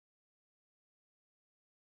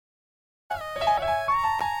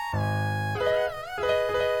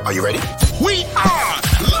Are you ready? We are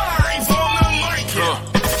live on the mic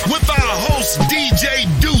with our host DJ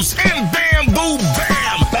Deuce and Bamboo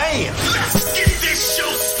Bam. Bam. Let's get this show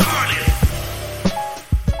started.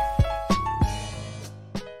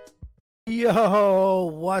 Yo,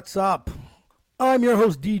 what's up? I'm your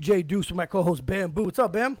host DJ Deuce with my co-host Bamboo. What's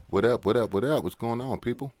up, Bam? What up? What's going on,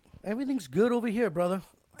 people? Everything's good over here, brother.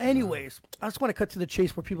 Anyways, I just want to cut to the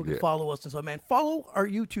chase where people can follow us and so, man. Follow our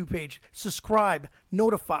YouTube page, subscribe,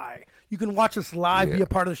 notify. You can watch us live, be a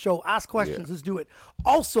part of the show, ask questions, let's do it.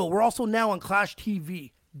 Also, we're also now on Clash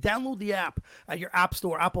TV. Download the app at your app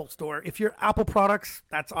store, Apple store. If you're Apple products,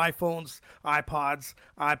 that's iPhones, iPods,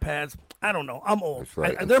 iPads. I don't know. I'm old. That's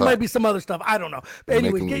right. There might be some other stuff. I don't know. But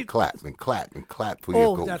anyways, and clap for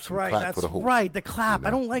your goals. That's right. That's right. The clap. I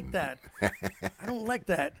don't like that. I don't like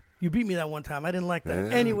that. You beat me that one time. I didn't like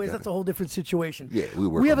that. Anyways, that's a whole different situation. Yeah,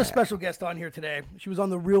 we have a special guest on here today. She was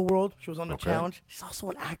on The Real World. She was on The Challenge. She's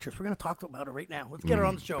also an actress. We're going to talk about her right now. Let's get her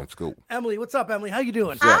on the show. Let's go. Emily, what's up, Emily? How you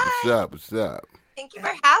doing? What's up? Thank you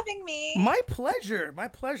for having me. My pleasure.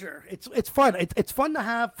 It's fun. It's fun to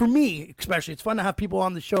have, for me especially, it's fun to have people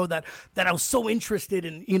on the show that I was so interested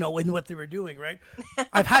in, in what they were doing, right?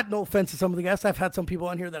 I've had no offense to some of the guests. I've had some people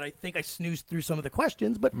on here that I think I snoozed through some of the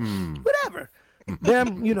questions, but whatever.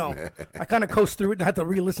 Them, I kind of coast through it and had to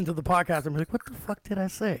re-listen to the podcast. I'm like, what the fuck did I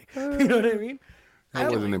say? You know what I mean? That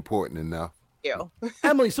wasn't important enough.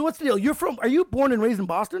 Emily, so what's the deal? Are you born and raised in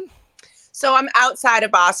Boston? So I'm outside of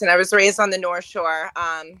Boston. I was raised on the North Shore.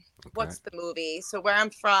 What's the movie? So where I'm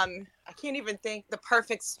from, I can't even think. The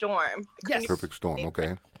Perfect Storm. Yes. Perfect Storm.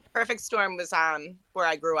 Okay. Perfect Storm was where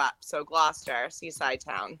I grew up. So Gloucester, seaside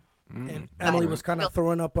town. And Emily was kind of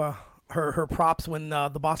throwing up her props when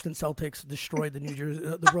the Boston Celtics destroyed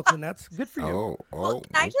the Brooklyn Nets. Good for you. Can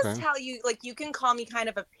I just tell you, you can call me kind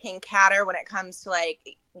of a pink hatter when it comes to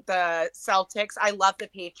the Celtics. I love the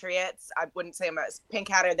Patriots. I wouldn't say I'm a pink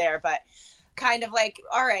hatter there, but kind of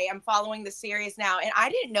all right, I'm following the series now. And I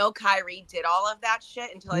didn't know Kyrie did all of that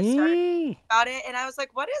shit until I started thinking about it. And I was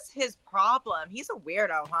like, what is his problem? He's a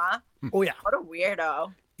weirdo, huh? Oh yeah. What a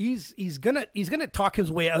weirdo. He's gonna talk his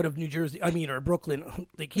way out of New Jersey. Or Brooklyn.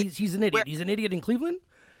 He's an idiot. He's an idiot in Cleveland.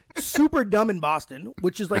 Super dumb in Boston,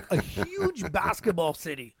 which is a huge basketball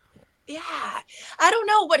city. Yeah, I don't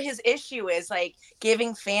know what his issue is.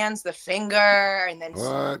 Giving fans the finger and then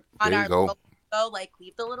what? On there our you go. logo,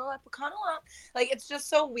 leave the little epicon alone. It's just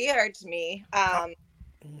so weird to me.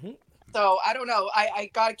 So I don't know. I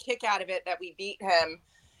got a kick out of it that we beat him.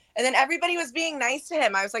 And then everybody was being nice to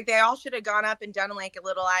him. I was like, they all should have gone up and done a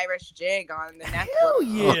little Irish jig on the neck. Hell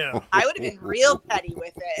yeah. I would have been real petty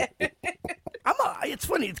with it. It's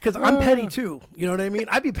funny. It's because I'm petty too. You know what I mean?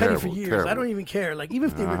 I'd be petty for years. Terrible. I don't even care. Even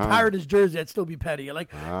if they retired his jersey, I'd still be petty.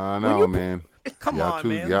 I know, man. Come on,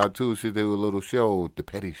 man. Y'all too should do a little show, the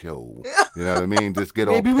petty show. You know what I mean? Just get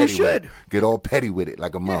all Maybe petty we should. Get all petty with it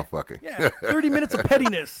like a motherfucker. Yeah, 30 minutes of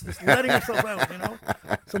pettiness. Just letting yourself out,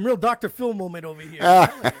 Some real Dr. Phil moment over here.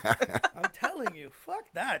 I'm telling you. Fuck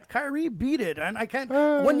that. Kyrie beat it. And I can't.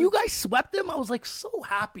 When you guys swept them, I was so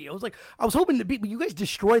happy. I was hoping to beat, but you guys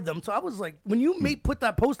destroyed them. So I was when you put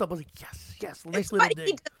that post up, I was like, yes. Nice little dig.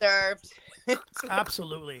 He deserved.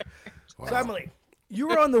 Absolutely. Wow. So Emily, you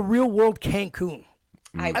were on The Real World Cancun.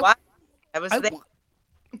 I was there.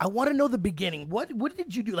 I want to know the beginning. What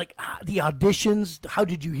did you do? The auditions? How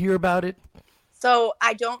did you hear about it? So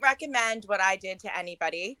I don't recommend what I did to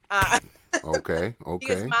anybody. Okay.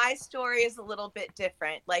 Because my story is a little bit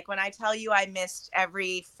different. When I tell you I missed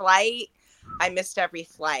every flight, I missed every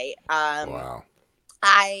flight. Wow.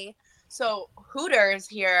 So Hooters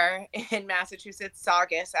here in Massachusetts,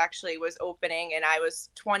 Saugus actually was opening, and I was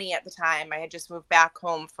 20 at the time. I had just moved back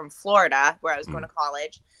home from Florida where I was going to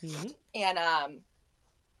college. And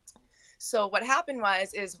so what happened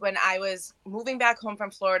is when I was moving back home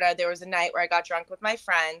from Florida, there was a night where I got drunk with my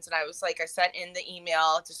friends, and I was I sent in the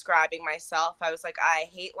email describing myself. I was I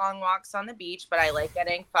hate long walks on the beach, but I like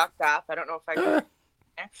getting fucked up. I don't know if I could.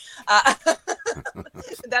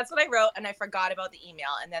 That's what I wrote, and I forgot about the email.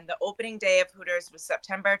 And then the opening day of Hooters was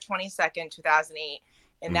September 22nd, 2008,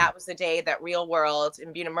 and that was the day that Real World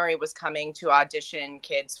in Buena Murray was coming to audition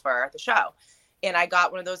kids for the show. And I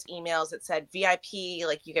got one of those emails that said VIP, you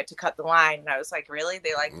get to cut the line. And I was like, really?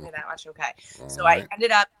 They like me that much? Okay. So I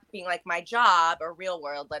ended up being my job, or Real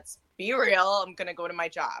World, let's be real, I'm going to go to my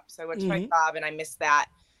job. So I went to my job, and I missed that.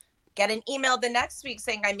 Get an email the next week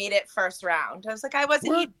saying I made it first round. I was like, I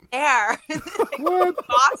wasn't even there.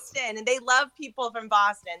 Boston, and they love people from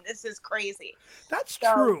Boston. This is crazy. That's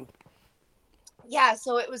true. Yeah,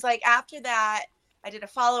 so it was after that, I did a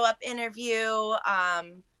follow-up interview.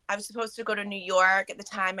 I was supposed to go to New York. At the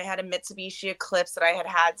time, I had a Mitsubishi Eclipse that I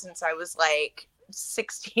had since I was like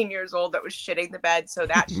 16 years old that was shitting the bed. So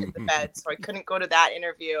that shit the bed. So I couldn't go to that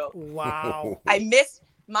interview. Wow. I missed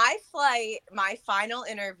my flight, my final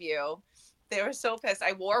interview. They were so pissed.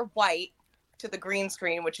 I wore white to the green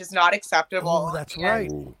screen, which is not acceptable. Oh, that's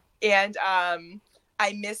right. And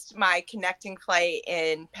I missed my connecting flight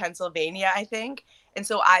in Pennsylvania, I think. And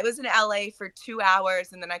so I was in LA for 2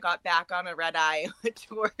 hours, and then I got back on a red eye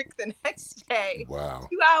to work the next day. Wow.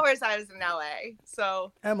 2 hours I was in LA.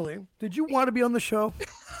 So Emily, did you want to be on the show?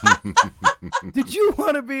 Did you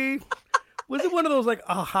want to be? Was it one of those like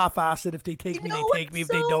half-assed? If they take me, they take me. If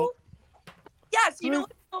they don't, yes. You know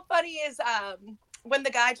what's so funny is when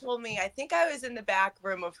the guy told me, I think I was in the back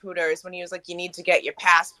room of Hooters when he was like, "You need to get your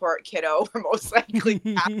passport, kiddo, or most likely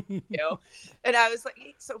you." And I was like,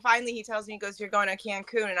 so finally he tells me, he goes, "You're going to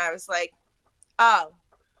Cancun," and I was like, "Oh."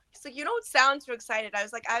 He's like, "You don't sound too excited." I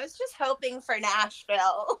was like, "I was just hoping for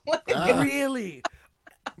Nashville." Really?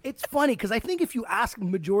 It's funny because I think if you ask the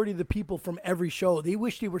majority of the people from every show, they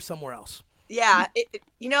wish they were somewhere else. Yeah,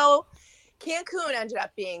 you know, Cancun ended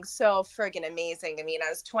up being so friggin' amazing. I mean, I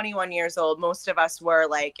was 21 years old. Most of us were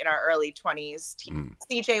like in our early 20s.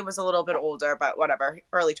 CJ was a little bit older, but whatever,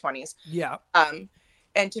 early 20s. Yeah.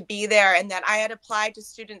 And to be there, and then I had applied to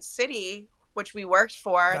Student City, which we worked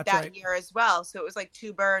for that year as well. So it was like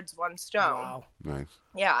 2 birds, 1 stone. Wow. Nice.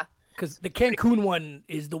 Yeah. Because the Cancun one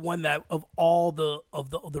is the one that of all the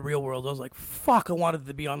real world, I was like, fuck, I wanted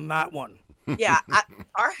to be on that one. Yeah,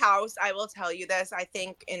 our house, I will tell you this, I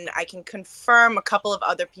think, and I can confirm a couple of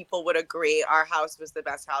other people would agree, our house was the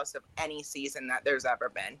best house of any season that there's ever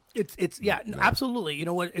been. It's absolutely. You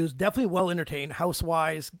know what? It was definitely well entertained,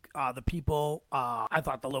 house-wise. The people, I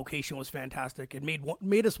thought the location was fantastic. It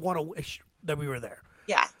made us want to wish that we were there.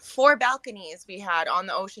 Yeah, 4 balconies we had on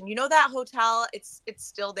the ocean. You know that hotel? It's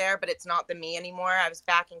still there, but it's not the Me anymore. I was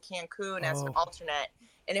back in Cancun as an alternate.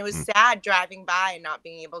 And it was sad driving by and not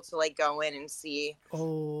being able to like go in and see.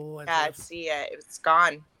 See it. It's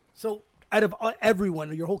gone. So out of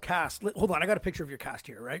everyone, your whole cast, hold on, I got a picture of your cast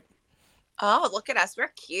here, right? Oh, look at us. We're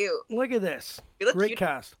cute. Look at this. We look great cute.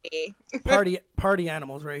 Cast. Party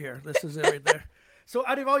animals right here. This is it right there. So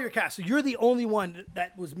out of all your cast, so you're the only one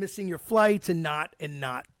that was missing your flights and not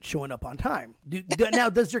showing up on time. Now,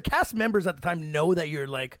 does your cast members at the time know that you're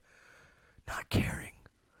like not caring?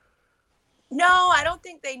 No, I don't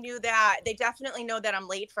think they knew that. They definitely know that I'm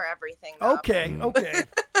late for everything, though. Okay.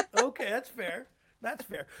 That's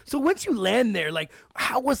fair. So once you land there, like,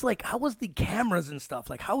 how was the cameras and stuff?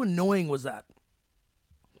 Like, how annoying was that?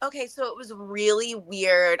 Okay, so it was really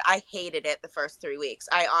weird. I hated it the first 3 weeks.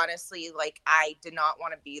 I honestly, I did not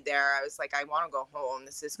want to be there. I was like, I want to go home.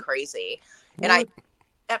 This is crazy. And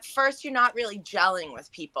at first, you're not really gelling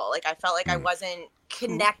with people. Like, I felt like I wasn't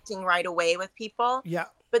connecting right away with people. Yeah.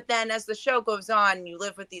 But then as the show goes on, you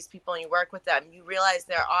live with these people and you work with them, you realize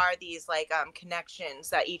there are these connections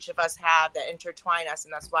that each of us have that intertwine us.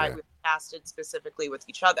 And that's why we casted specifically with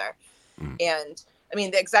each other. And I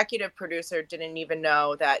mean, the executive producer didn't even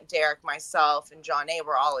know that Derek, myself, and John A.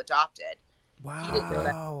 were all adopted. Wow. He didn't know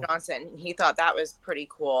that Johnson. He thought that was pretty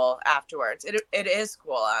cool afterwards. It is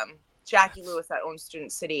cool. Jackie Lewis that owns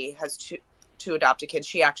Student City has two adopted kids.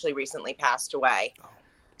 She actually recently passed away.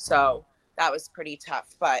 So that was pretty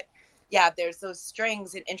tough. But yeah, there's those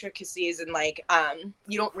strings and intricacies and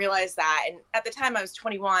you don't realize that. And at the time I was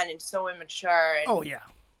 21 and so immature. And, oh yeah.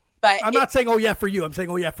 But I'm not saying oh yeah for you. I'm saying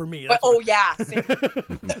oh yeah for me. But yeah.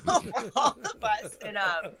 All of us. And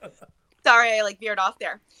sorry, I veered off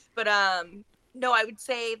there. But no, I would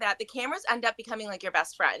say that the cameras end up becoming your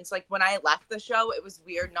best friends. Like when I left the show, it was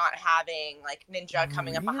weird not having Ninja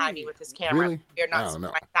coming up behind me with his camera. Really? Weird not seeing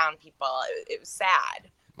my sound people. It was sad.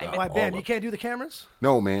 Why, Bam, you can't do the cameras?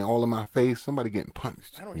 No, man, all in my face. Somebody getting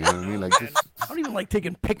punched. You know what I mean? I don't even like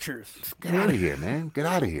taking pictures. Get out of here, man. Get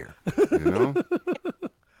out of here. You know?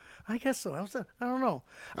 I guess so. I don't know.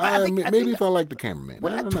 Maybe if I like the cameraman.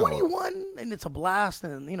 Well, at 21, and it's a blast,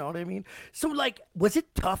 and you know what I mean? So, was it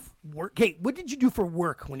tough work? Hey, what did you do for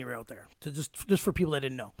work when you were out there? To just for people that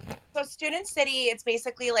didn't know. So, Student City, it's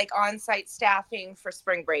basically on-site staffing for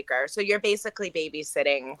spring breaker. So, you're basically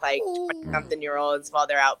babysitting 20-something-year-olds while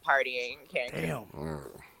they're out partying. Damn.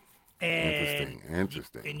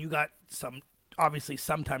 Interesting. And you got obviously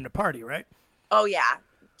some time to party, right? Oh, yeah.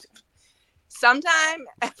 Sometime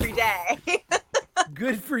every day.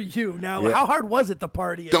 Good for you. Now, how hard was it to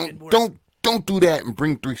party? Don't do that and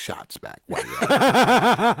bring 3 shots back.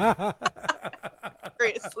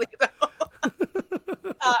 Seriously, though.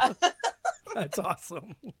 That's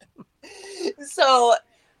awesome. So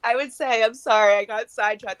I would say, I'm sorry, I got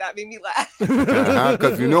sidetracked. That made me laugh.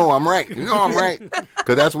 Because you know I'm right. You know I'm right.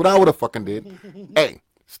 Because that's what I would have fucking did. Hey,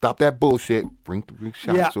 stop that bullshit. Bring 3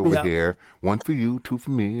 shots over here. 1 for you, 2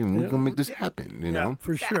 for me, and we're going to make this happen, you know?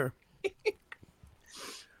 For sure.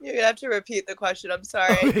 You're going to have to repeat the question. I'm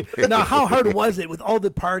sorry. Now, how hard was it with all the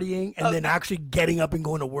partying and then actually getting up and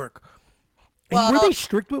going to work? And were they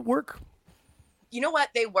strict with work? You know what?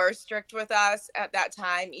 They were strict with us at that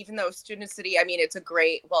time, even though Student City, I mean, it was a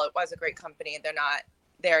great company. They're not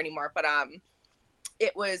there anymore. But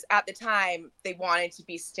it was, at the time, they wanted to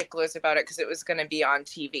be sticklers about it because it was going to be on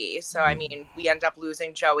TV. So, I mean, we ended up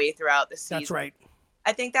losing Joey throughout the season. That's right.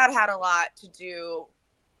 I think that had a lot to do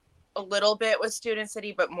a little bit with Student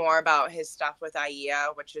City, but more about his stuff with Aya,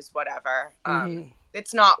 which is whatever.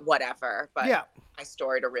 It's not whatever, but my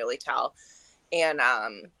story to really tell. And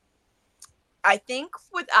I think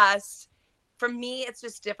with us, for me, it's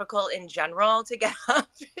just difficult in general to get up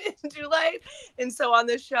and do life. And so on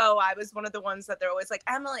the show, I was one of the ones that they're always like,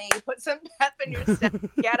 Emily, put some pep in your step.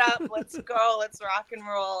 Get up. Let's go. Let's rock and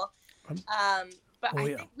roll. But I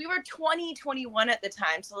think we were 20, 21 at the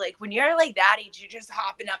time. So, like, when you're like that age, you're just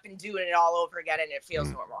hopping up and doing it all over again, and it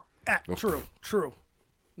feels normal. True.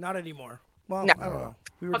 Not anymore. Well, No. I don't know.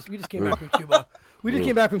 We just came back from Cuba. We just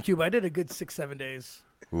came back from Cuba. I did a good 6-7 days.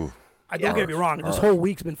 Don't get me wrong. This whole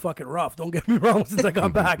week's been fucking rough. Don't get me wrong. Since I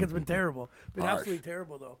got back, it's been terrible. Been absolutely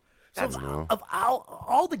terrible, though. So of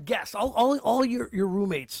all the guests, all your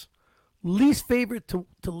roommates, least favorite to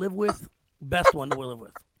live with, best one to live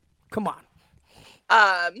with. Come on.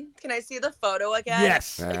 Can I see the photo again?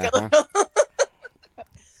 Yes.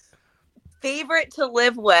 Favorite to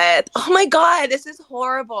live with. Oh my God, this is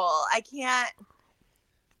horrible. I can't.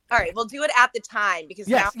 All right, we'll do it at the time because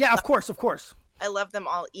now of course. I love them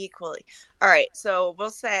all equally. All right, so we'll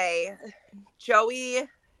say Joey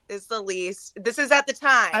is the least. This is at the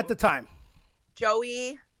time. At the time.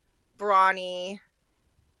 Joey, Bronny,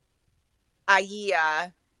 Aya,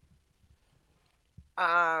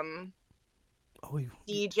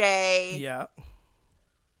 DJ. Yeah.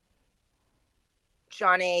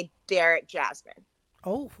 Shawnee, Derek, Jasmine.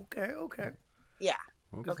 Oh, okay. Yeah.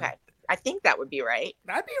 Okay. I think that would be right.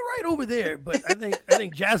 I'd be right over there, but I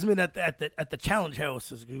think Jasmine at the challenge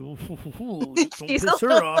house is don't piss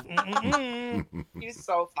her off. She's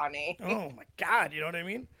so funny. Oh my God, you know what I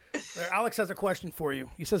mean? Alex has a question for you.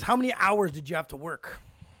 He says, "How many hours did you have to work?"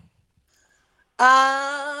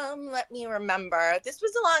 Let me remember. This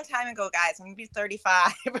was a long time ago, guys. I'm gonna be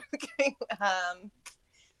 35. Okay.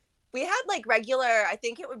 We had like regular. I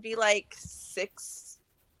think it would be like 6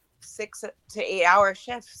 to 8 hour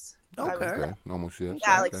shifts. Okay. Normal shift.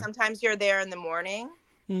 Yeah, like sometimes you're there in the morning.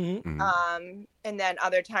 And then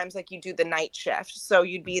other times like you do the night shift. So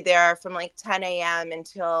you'd be there from like 10 a.m.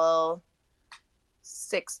 until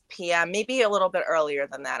 6 p.m. Maybe a little bit earlier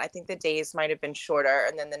than that. I think the days might have been shorter.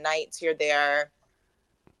 And then the nights you're there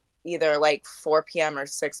either like 4 p.m. or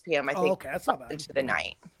 6 p.m. I think. Okay, that's not bad. Into the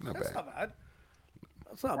night. That's not bad.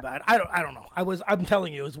 That's not bad. I don't know. I'm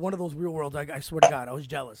telling you, it was one of those real worlds. I swear to God, I was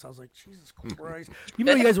jealous. I was like, Jesus Christ. Even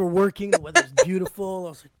though you guys were working, the weather's beautiful. I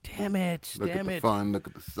was like, damn it. Look at the fun. Look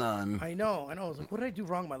at the sun. I know. I was like, what did I do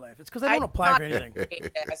wrong in my life? It's because I don't apply for anything.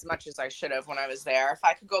 As much as I should have when I was there. If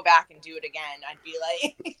I could go back and do it again, I'd be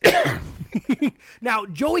like. Now,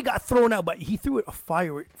 Joey got thrown out, but he threw a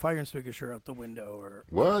fire extinguisher out the window. Or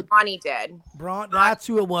what? Bonnie did. That's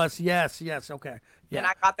who it was. Yes. Okay. Yeah. And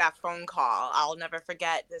I got that phone call. I'll never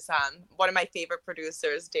forget this. One of my favorite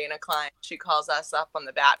producers, Dana Klein, she calls us up on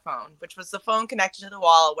the bat phone, which was the phone connected to the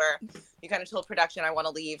wall where you kind of told production, I want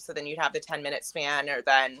to leave. So then you'd have the 10-minute span, or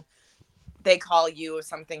then they call you if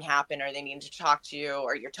something happened or they need to talk to you,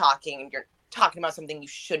 or you're talking about something you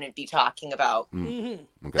shouldn't be talking about. Okay.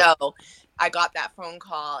 So I got that phone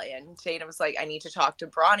call and Dana was like, I need to talk to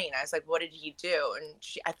Bronny. And I was like, what did he do? And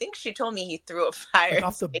I think she told me he threw a fire. Like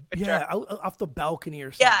off the balcony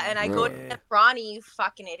or something. Yeah, and I go to Bronny, you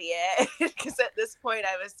fucking idiot. Because at this point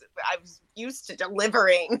I was used to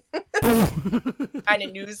delivering kind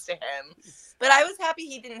of news to him. But I was happy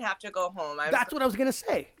he didn't have to go home. That's what I was going to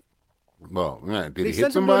say. Well, man, did he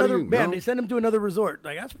hit somebody? They sent him to another resort.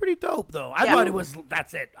 Like, that's pretty dope, though. I thought it was,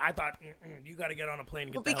 that's it. I thought, you got to get on a plane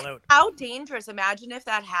and get the hell out. How dangerous. Imagine if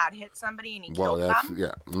that had hit somebody and he killed them.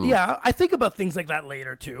 Yeah. Yeah, I think about things like that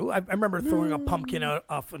later, too. I remember throwing a pumpkin out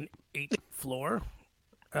off an 8th floor.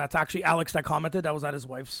 That's actually Alex that commented. That was at his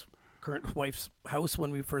wife's current wife's house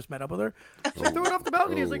when we first met up with her. So I threw it off the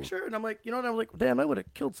balcony. He's like, sure. And I'm like, and I was like, damn, I would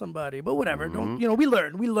have killed somebody. But whatever. Don't, we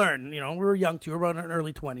learn. We were young too. We were in our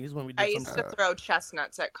early 20s when we did I used to throw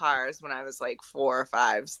chestnuts at cars when I was like 4 or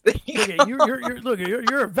 5. Okay,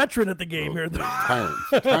 you're a veteran at the game here. Tyrants.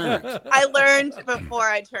 I learned before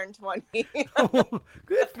I turned 20.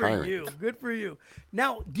 Good for you. Good for you.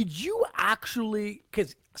 Now, did you actually,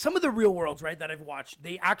 because some of the Real Worlds, right, that I've watched,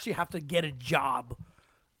 they actually have to get a job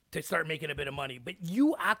to start making a bit of money. But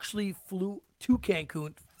you actually flew to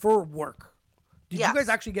Cancun for work. Did you guys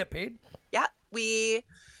actually get paid? Yeah,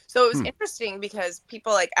 so it was interesting because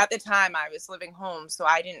people, like, at the time I was living home, so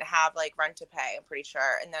I didn't have like rent to pay, I'm pretty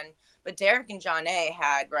sure. But Derek and John A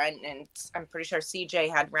had rent, and I'm pretty sure CJ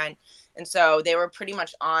had rent. And so they were pretty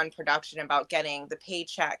much on production about getting the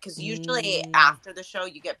paycheck. Because usually after the show,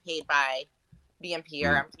 you get paid by BMP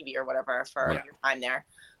or MTV or whatever for your time there.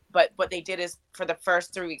 But what they did is for the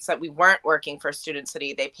first 3 weeks that we weren't working for Student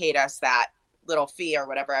City, they paid us that little fee or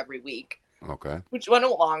whatever every week. Okay. Which went a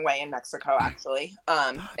long way in Mexico, actually.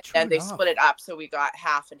 And they split it up, so we got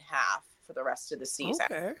half and half for the rest of the season.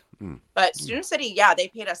 Okay. But Student City, they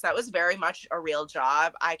paid us. That was very much a real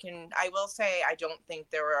job. I will say I don't think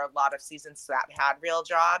there were a lot of seasons that had real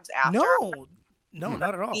jobs after. No,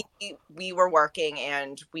 not at all. We were working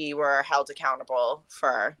and we were held accountable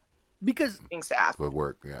for being staff. For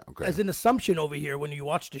work, okay. As an assumption over here, when you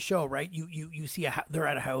watch the show, right, you see they're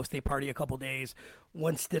at a house, they party a couple days,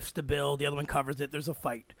 one stiffs the bill, the other one covers it, there's a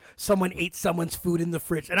fight. Someone ate someone's food in the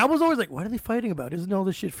fridge. And I was always like, what are they fighting about? Isn't all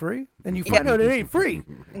this shit free? And you find out it ain't free.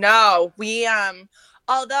 No, we,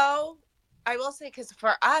 although I will say, because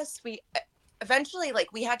for us, we eventually,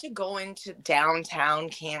 like, we had to go into downtown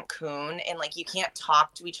Cancun, and like, you can't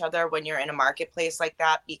talk to each other when you're in a marketplace like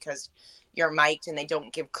that because you're mic'd and they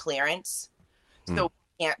don't give clearance. So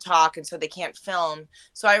we can't talk, and so they can't film.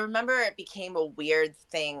 So I remember it became a weird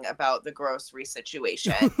thing about the grocery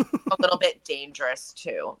situation, a little bit dangerous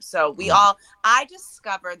too. So I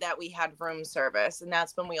discovered that we had room service, and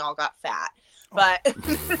that's when we all got fat. But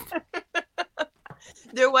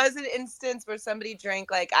there was an instance where somebody drank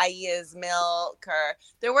like Aia's milk, or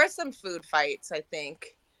there were some food fights, I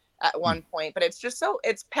think, at one point. But it's just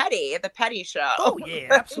it's petty, the petty show. Oh yeah,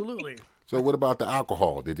 absolutely. So what about the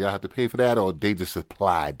alcohol? Did y'all have to pay for that, or they just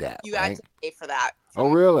supplied that? You had to pay for that. Oh,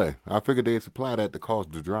 really? I figured they'd supply that to cause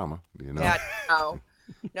the drama, Yeah,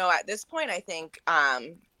 no. At this point, I think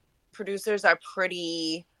producers are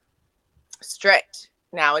pretty strict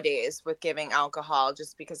nowadays with giving alcohol,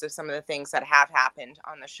 just because of some of the things that have happened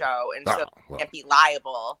on the show, and so they can't be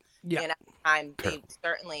liable. And at the time, they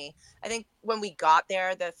certainly, I think when we got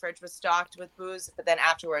there, the fridge was stocked with booze, but then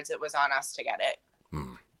afterwards, it was on us to get it.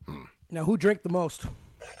 Now, who drank the most?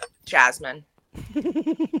 Jasmine.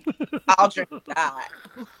 I'll drink that.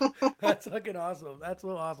 That's fucking awesome. That's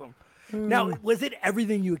so awesome. Now, was it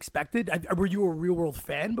everything you expected? Were you a Real World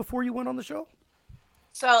fan before you went on the show?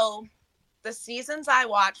 So, the seasons I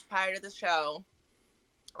watched prior to the show,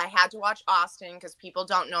 I had to watch Austin because people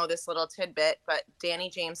don't know this little tidbit, but Danny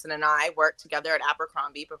Jameson and I worked together at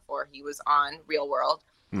Abercrombie before he was on Real World.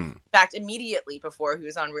 In fact, immediately before he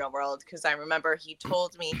was on Real World, because I remember he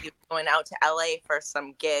told me he was going out to LA for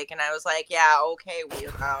some gig, and I was like, yeah, okay,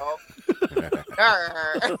 weirdo.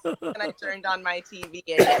 And I turned on my TV,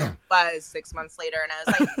 and it was 6 months later, and I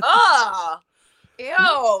was like, oh,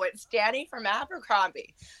 ew, it's Danny from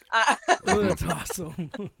Abercrombie. That's awesome.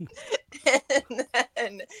 And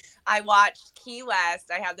then I watched Key West.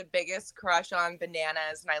 I had the biggest crush on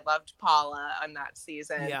Bananas, and I loved Paula on that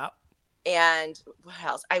season. Yeah. And what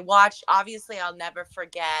else? I watched, obviously, I'll never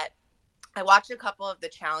forget. I watched a couple of the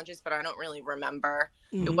challenges, but I don't really remember.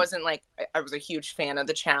 It wasn't like I was a huge fan of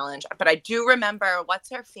the challenge, but I do remember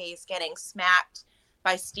what's her face getting smacked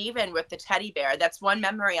by Steven with the teddy bear. That's one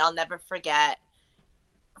memory I'll never forget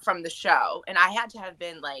from the show. And I had to have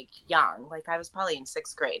been like young, like I was probably in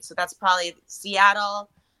 6th grade. So that's probably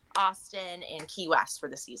Seattle, Austin, and Key West for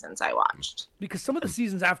the seasons I watched. Because some of the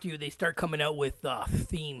seasons after you, they start coming out with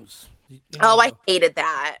themes. I hated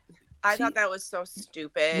that. I thought that was so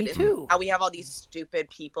stupid. Me too. How we have all these stupid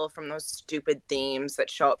people from those stupid themes that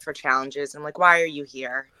show up for challenges. I'm like, why are you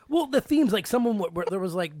here? Well, the themes, like there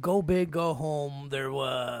was like Go Big, Go Home. There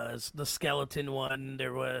was the skeleton one.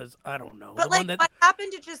 There was, I don't know. But like, what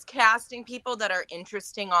happened to just casting people that are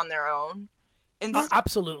interesting on their own?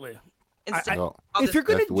 Absolutely. If you're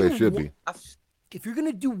gonna do it, if you're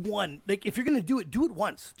gonna do one, like if you're gonna do it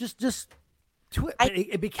once. Just do it.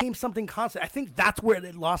 It became something constant. I think that's where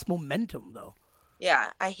it lost momentum, though.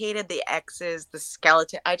 Yeah, I hated the X's, the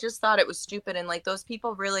skeleton. I just thought it was stupid. And like those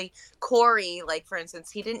people really, Corey, like for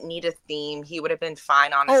instance, he didn't need a theme. He would have been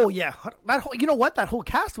fine on his Oh own. yeah, you know what? That whole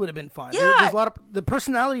cast would have been fine. Yeah. There's a lot of the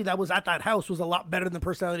personality that was at that house was a lot better than the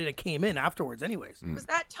personality that came in afterwards. Anyways. Was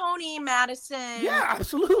that Tony Madison? Yeah,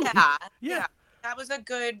 absolutely. Yeah. That was a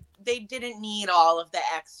good. They didn't need all of the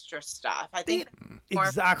extra stuff. I think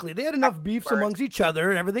Exactly. They had enough beefs amongst each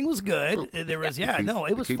other. Everything was good. There was,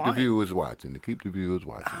 it was keep fine. the viewers watching. To keep the viewers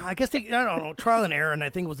watching. I guess I don't know, trial and error, and I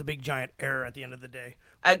think it was a big giant error at the end of the day.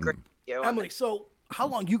 I agree with you. Emily, so how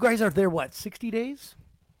long? You guys are there, what, 60 days?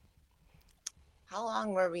 How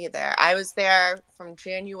long were we there? I was there from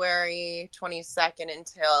January 22nd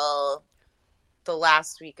until the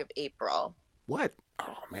last week of April. What?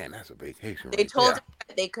 Oh man, that's a vacation. They right told there. us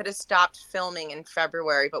that they could have stopped filming in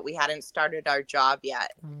February, but we hadn't started our job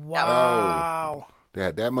yet. Wow. They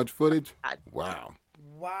had that much footage? God. Wow.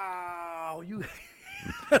 Wow.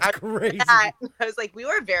 That's crazy. I was like, we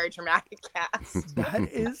were a very dramatic cast. That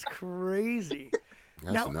is crazy.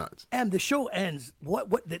 That's nuts. And the show ends.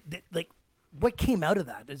 What came out of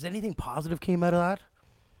that? Does anything positive came out of that?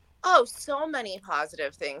 Oh, so many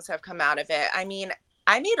positive things have come out of it. I mean,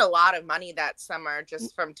 I made a lot of money that summer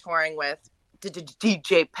just from touring with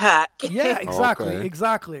DJ Peck. Yeah, exactly. Okay.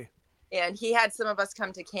 Exactly. And he had some of us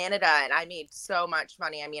come to Canada, and I made so much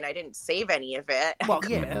money. I mean, I didn't save any of it. Well,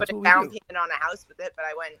 yeah, I that's put a what we down do. payment on a house with it, but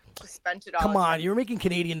I went spent it all. Come on, you were making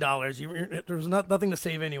Canadian dollars. There was nothing to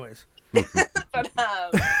save anyways. But,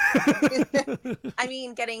 I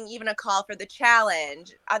mean, getting even a call for the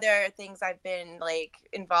challenge, other things I've been like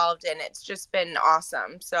involved in, it's just been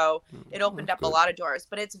awesome. So it opened up a lot of doors,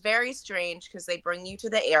 but it's very strange because they bring you to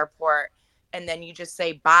the airport and then you just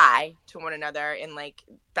say bye to one another and like,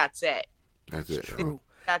 that's it. That's it. True.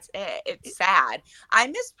 That's it. It's sad. I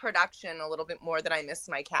miss production a little bit more than I miss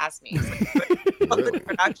my castmates. Really?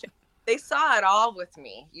 Production. They saw it all with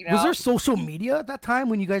me, you know. Was there social media at that time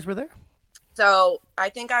when you guys were there? So I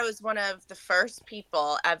think I was one of the first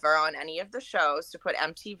people ever on any of the shows to put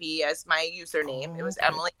MTV as my username. It was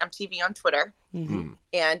Emily MTV on Twitter. Mm-hmm.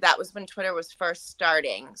 And that was when Twitter was first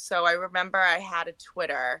starting. So I remember I had a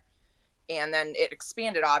Twitter and then it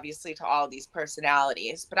expanded obviously to all these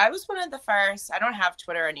personalities. But I was one of the first. I don't have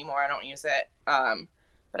Twitter anymore. I don't use it.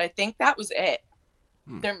 But I think that was it.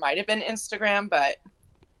 There might have been Instagram, but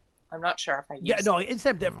I'm not sure if I used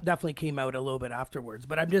Instagram definitely came out a little bit afterwards,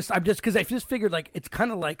 but I'm just because I just figured like it's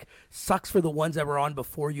kind of like sucks for the ones that were on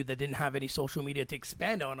before you that didn't have any social media to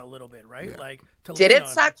expand on a little bit, right? Yeah. Like, did it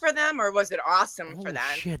suck for them or was it awesome for them?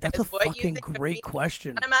 Shit, that's a fucking great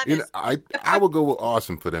question. You know, I would go with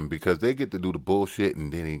awesome for them because they get to do the bullshit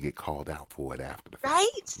and then they get called out for it after the fact.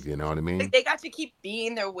 Right? You know what I mean? Like they got to keep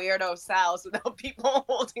being their weirdo selves without people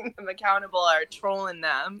holding them accountable or trolling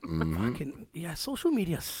them. Fucking, yeah, social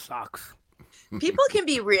media sucks. People can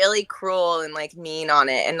be really cruel and like mean on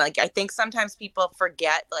it, and like I think sometimes people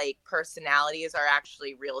forget like personalities are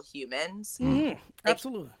actually real humans. Like,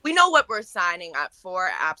 absolutely. We know what we're signing up for,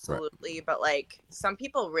 absolutely, but like some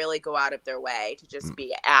people really go out of their way to just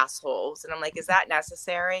be assholes, and I'm like, is that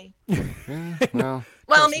necessary? Yeah,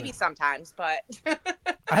 well, maybe sometimes, but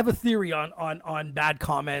I have a theory on bad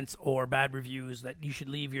comments or bad reviews that you should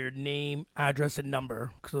leave your name, address, and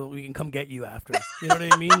number so we can come get you after. You know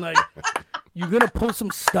what I mean? Like, you're gonna pull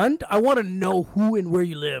some stunt. I want to know who and where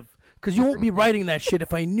you live, because you won't be writing that shit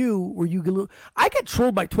if I knew where you could live. I get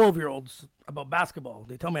trolled by 12-year-olds about basketball.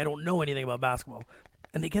 They tell me I don't know anything about basketball,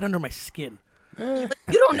 and they get under my skin. you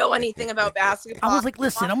don't know anything about basketball. I was like,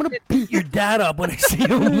 listen, I'm gonna beat your dad up when I see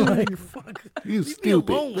him. Like, fuck, you leave me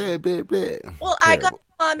alone. stupid. Blah. Well, I got a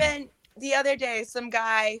comment the other day, some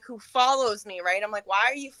guy who follows me, right? I'm like, why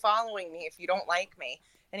are you following me if you don't like me?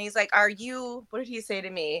 And he's like, what did he say to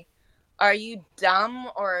me? Are you dumb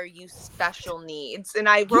or are you special needs? And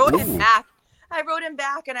I wrote him back.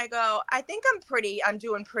 And I go, I think I'm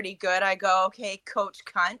doing pretty good. I go, okay, Coach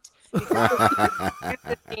Cunt. Because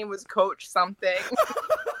his name was Coach something.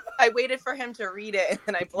 I waited for him to read it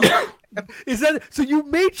and I blocked him. Is that so? You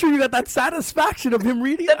made sure you got that satisfaction of him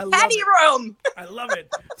reading The petty room. I love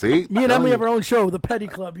it. See, Me and Emily have our own show, the Petty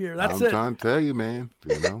Club here. That's I'm trying to tell you, man.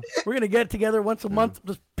 You know, We're gonna get together once a month,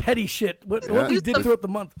 just petty shit. What we did throughout the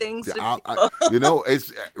month. Things to you know,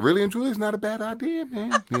 it's really and truly, it's not a bad idea,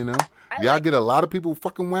 man. You know, y'all get a lot of people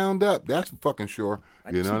fucking wound up. That's fucking sure.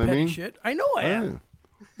 You know what I mean? Shit. I know I am.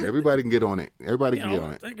 Everybody can get on it. Everybody can get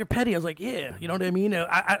on it. Like you're petty. I was like, yeah, you know what I mean.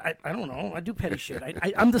 I don't know. I do petty shit.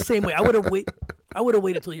 I'm the same way. I would have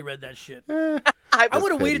waited till you read that shit. I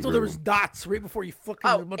would have waited till there was dots right before you fucking.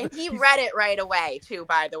 Oh, and he read it right away too.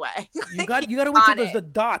 By the way, you got to wait till there's the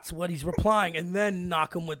dots when he's replying, and then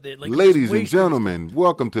knock him with it. Like, ladies and gentlemen,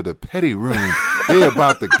 welcome to the petty room. They're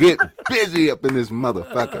about to get busy up in this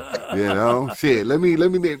motherfucker. You know, shit. Let me.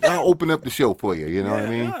 I'll open up the show for you. You know what I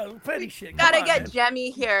mean? Yeah, petty shit. Gotta get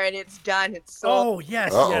Jemmy here, and it's done. It's so. Oh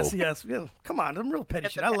yes. Yeah, come on, I'm real petty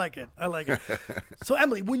shit. I like it. So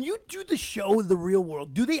Emily, when you do the show, The Real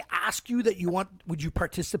World, do they ask you that would you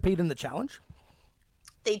participate in the challenge?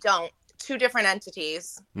 They don't. Two different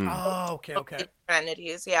entities. Oh, okay. Different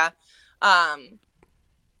entities, yeah.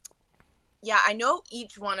 Yeah, I know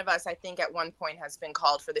each one of us, I think at one point has been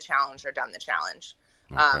called for the challenge or done the challenge.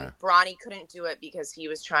 Okay. Bronny couldn't do it because he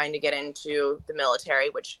was trying to get into the military,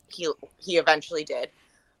 which he eventually did.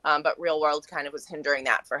 But Real World kind of was hindering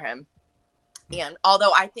that for him. And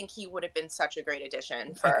although I think he would have been such a great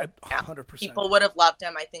addition for 100%. People would have loved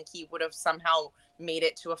him. I think he would have somehow made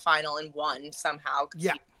it to a final and won somehow.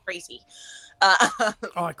 Yeah. Crazy.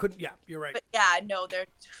 I couldn't. Yeah, you're right. But yeah, no, they're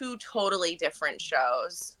two totally different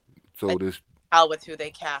shows. So this. Hell with who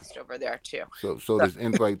they cast over there too. So this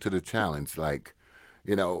invite to the challenge, like,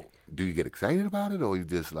 you know, do you get excited about it, or you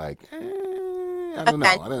just like, I don't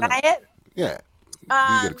know. It? Yeah. Do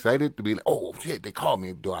you get excited to be like, oh shit, they called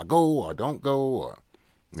me? Do I go or don't go, or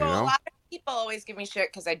you know? A lot of people always give me shit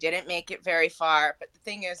because I didn't make it very far. But the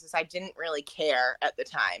thing is I didn't really care at the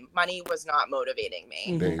time. Money was not motivating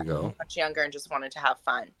me. There you go. I was much younger and just wanted to have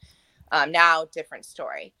fun. Now, different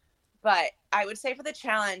story. But I would say for the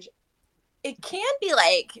challenge, it can be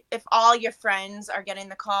like if all your friends are getting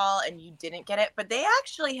the call and you didn't get it. But they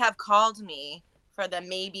actually have called me for the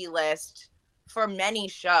maybe list for many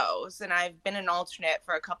shows, and I've been an alternate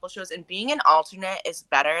for a couple shows, and being an alternate is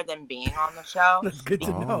better than being on the show. That's good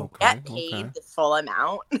to know. You get paid the full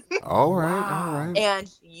amount. All right. And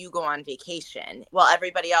you go on vacation while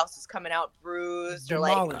everybody else is coming out bruised or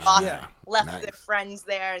like left their friends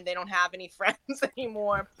there and they don't have any friends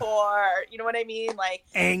anymore. Poor, you know what I mean? Like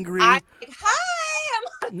angry. I'm like, hi, I'm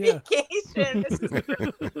on vacation. This is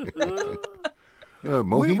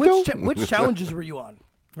which challenges were you on?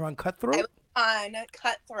 You're on Cutthroat? On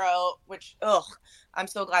Cutthroat, which I'm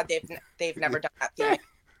so glad they've never done that thing.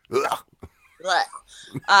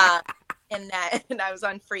 And I was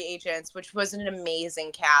on Free Agents, which was an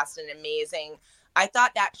amazing cast and amazing. I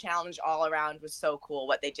thought that challenge all around was so cool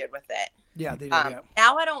what they did with it. Yeah, they did.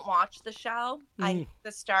 Now I don't watch the show. I need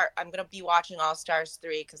to start. I'm gonna be watching All Stars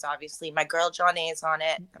 3 because obviously my girl Johnny's on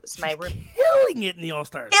it. That was my killing it in the All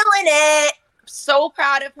Stars. Killing it. So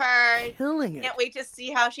proud of her. Killing it. Can't wait to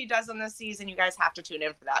see how she does on this season. You guys have to tune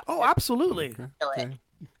in for that. Oh, absolutely. Kill it.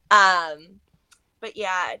 But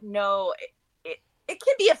yeah, no, it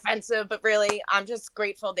can be offensive, but really, I'm just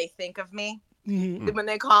grateful they think of me when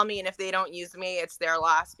they call me, and if they don't use me, it's their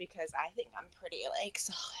loss because I think I'm pretty like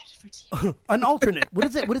solid for TV. An alternate. What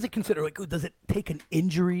is it considered? Like, does it take an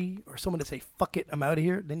injury or someone to say "fuck it, I'm out of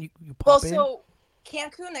here"? Then you pop in. So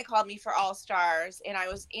Cancun, they called me for All Stars, and I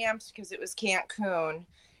was amped because it was Cancun,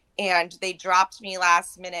 and they dropped me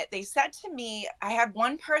last minute. They said to me, I had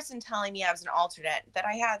one person telling me I was an alternate, that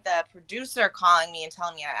I had the producer calling me and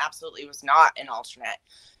telling me I absolutely was not an alternate.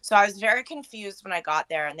 So I was very confused when I got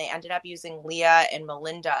there, and they ended up using Leah and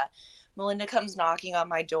Melinda. Melinda comes knocking on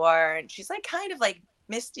my door, and she's like kind of like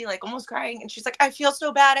misty, like almost crying, and she's like, I feel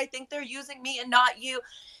so bad. I think they're using me and not you.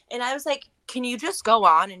 And I was like, can you just go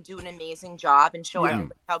on and do an amazing job and show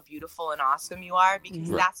everybody how beautiful and awesome you are? Because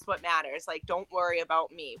that's what matters. Like, don't worry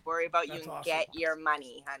about me. Worry about you and awesome. Get your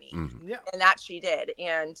money, honey. Yeah. And that she did.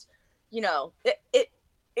 And, you know,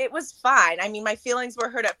 it was fine. I mean, my feelings were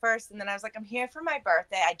hurt at first. And then I was like, I'm here for my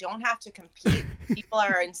birthday. I don't have to compete. People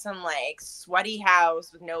are in some, like, sweaty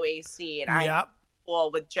house with no AC. And I'm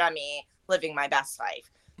cool with Jemmy living my best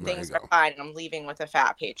life. Things are fine. And I'm leaving with a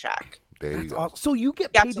fat paycheck. There you go. Awesome. So you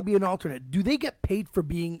get paid to be an alternate. Do they get paid for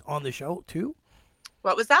being on the show too?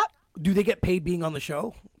 What was that? Do they get paid being on the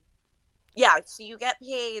show? Yeah. So you get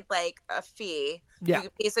paid like a fee. Yeah.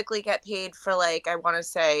 You basically get paid for like, I want to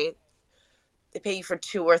say they pay you for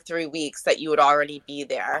 2 or 3 weeks that you would already be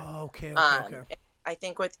there. Oh, okay. I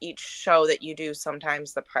think with each show that you do,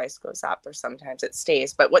 sometimes the price goes up or sometimes it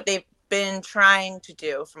stays. But what they've been trying to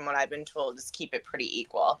do, from what I've been told, is keep it pretty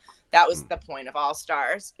equal. That was the point of All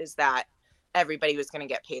Stars, is that everybody was going to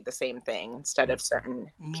get paid the same thing instead of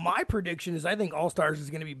certain. My prediction is I think All Stars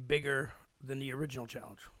is going to be bigger than the original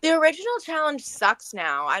challenge. The original challenge sucks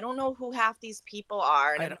now. I don't know who half these people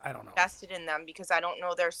are. And I don't know. Invested in them because I don't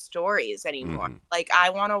know their stories anymore. Like,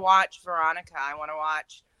 I want to watch Veronica. I want to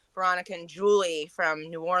watch Veronica and Julie from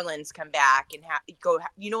New Orleans come back and go.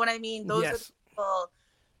 You know what I mean? Those are the people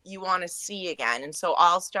you want to see again. And so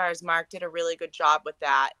All Stars, Mark did a really good job with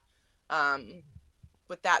that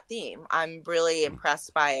theme. I'm really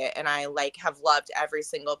impressed by it, and I have loved every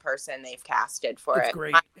single person they've casted for it. It's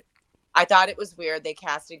great. I thought it was weird they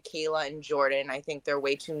casted Kayla and Jordan. I think they're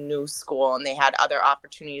way too new school, and they had other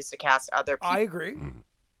opportunities to cast other people. I agree.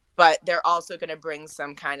 But they're also going to bring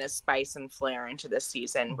some kind of spice and flair into this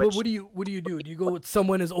season. But what do you do? Do you go with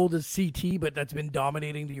someone as old as CT, but that's been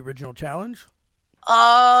dominating the original challenge?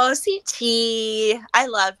 Oh, CT. I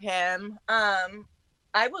love him.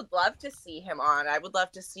 I would love to see him on. I would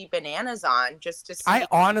love to see Bananas on, just to see. I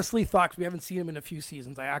honestly thought, 'cause we haven't seen him in a few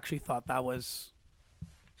seasons, I actually thought that was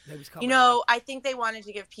coming I think they wanted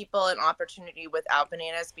to give people an opportunity without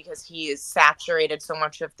Bananas because he is saturated so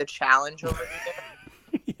much of the challenge over there.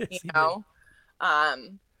 Yes,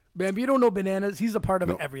 Man, if you don't know Bananas, he's a part of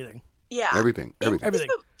everything. Yeah. Everything.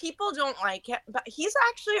 People don't like him, but he's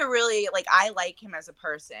actually a really, I like him as a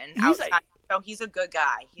person. He's a good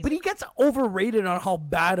guy. But he gets overrated on how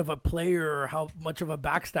bad of a player or how much of a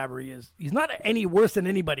backstabber he is. He's not any worse than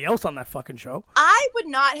anybody else on that fucking show. I would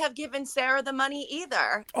not have given Sarah the money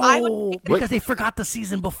either. Because they forgot the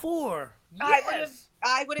season before. Yes.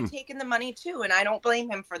 I would have taken the money too, and I don't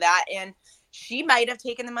blame him for that. And she might have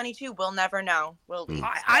taken the money too. We'll never know.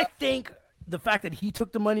 I think the fact that he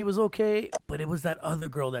took the money was okay, but it was that other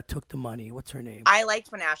girl that took the money. What's her name? I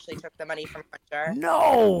liked when Ashley took the money from Hunter.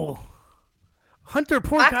 No. Hunter,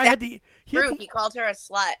 poor guy had the. He called her a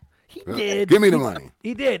slut. He did. Give me the money.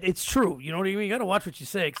 He did. It's true. You know what I mean? You got to watch what you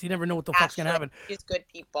say because you never know what the fuck's going to happen. He's good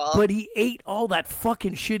people. But he ate all that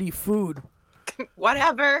fucking shitty food.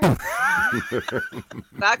 Whatever.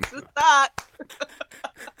 Sucks to suck.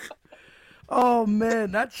 Oh,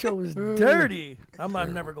 man. That show is dirty. I'm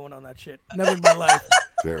never going on that shit. Never in my life.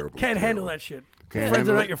 Terrible. Can't handle that shit. Can't Friends are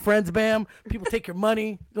handle not it. your friends, Bam. People take your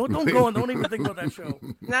money. Don't go on. Don't even think about that show.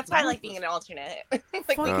 And that's why I like being an alternate.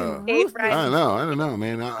 Fucking I don't know,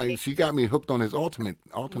 man. She got me hooked on this alternate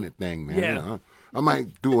thing, man. Yeah. You know? I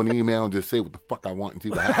might do an email and just say what the fuck I want and see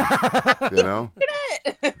what happens. You know?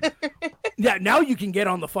 Yeah, now you can get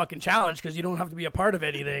on the fucking challenge because you don't have to be a part of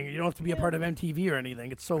anything. You don't have to be a part of MTV or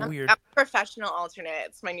anything. It's so weird. I'm a professional alternate.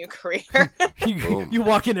 It's my new career. you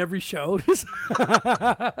walk in every show.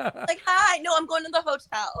 Hi, no, I'm going to the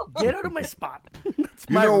hotel. Get out of my spot. You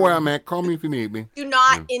know where I'm at. Call me if you need me. Do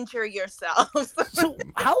not injure yourselves. So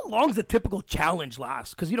how long's a typical challenge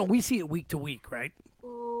last? Because, we see it week to week, right?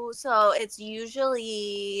 Ooh, so it's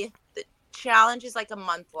usually the challenge is like a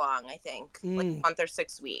month long, I think. Like a month or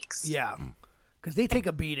 6 weeks. Yeah. Because they take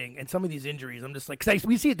a beating, and some of these injuries, I'm just like, because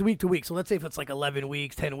we see it week to week. So let's say if it's like 11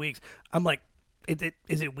 weeks, 10 weeks, I'm like, is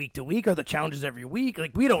it week to week? Are the challenges every week?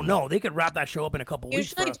 Like, we don't know. They could wrap that show up in a couple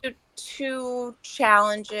weeks. Usually do two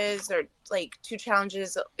challenges or like two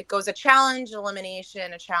challenges. It goes a challenge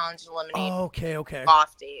elimination, a challenge elimination. Oh, okay.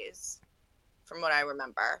 Off days, from what I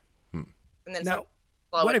remember. And then now,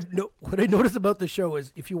 what I noticed about the show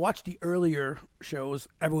is if you watch the earlier shows,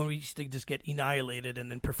 everyone used to just get annihilated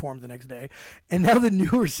and then perform the next day. And now the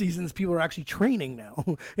newer seasons, people are actually training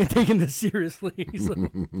now and taking this seriously. So.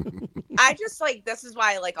 I just this is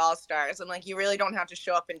why I like All Stars. I'm like, you really don't have to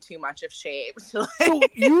show up in too much of shape. So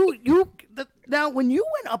now when you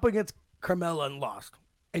went up against Carmella and lost,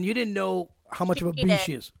 and you didn't know how much of a beast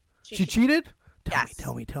she is, she cheated?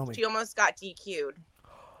 Tell me. She almost got DQ'd.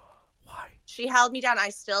 Why? She held me down. I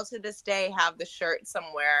still to this day have the shirt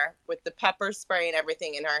somewhere with the pepper spray and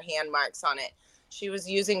everything and her hand marks on it. She was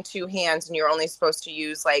using two hands and you're only supposed to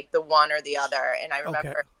use the one or the other. And I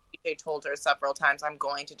remember DJ told her several times, I'm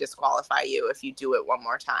going to disqualify you if you do it one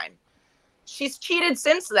more time. She's cheated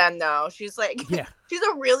since then, though. She's she's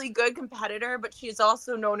a really good competitor, but she's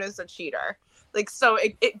also known as a cheater. So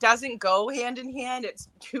it doesn't go hand in hand. It's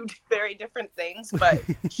two very different things, but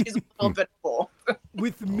she's a little bit full.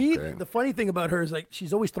 With me, the funny thing about her is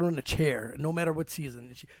she's always throwing a chair, no matter what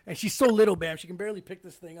season. And she's so little, Bam. She can barely pick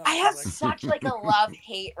this thing up. I have such a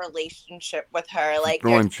love-hate relationship with her.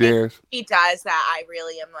 Throwing chairs. She does that. I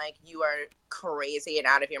really am you are crazy and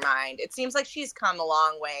out of your mind. It seems like she's come a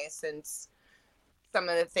long way since some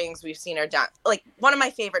of the things we've seen her done. One of my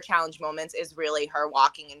favorite challenge moments is really her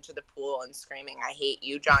walking into the pool and screaming, I hate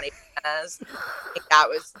you, Johnny Bananas. That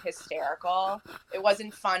was hysterical. It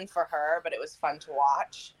wasn't fun for her, but it was fun to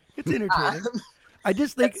watch. It's entertaining. I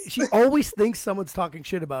just think she always thinks someone's talking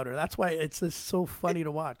shit about her. That's why it's just so funny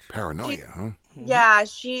to watch. Paranoia, huh? Yeah,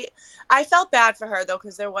 I felt bad for her though,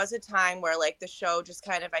 because there was a time where the show just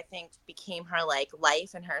kind of, I think, became her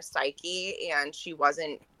life and her psyche, and she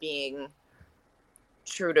wasn't being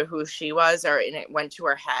true to who she was, and it went to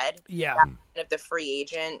her head. Yeah. Of the free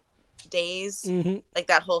agent days,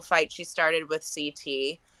 that whole fight she started with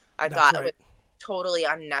CT. I thought it was totally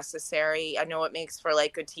unnecessary. I know it makes for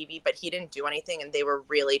like good TV, but he didn't do anything, and they were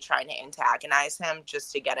really trying to antagonize him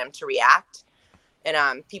just to get him to react.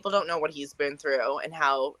 And people don't know what he's been through and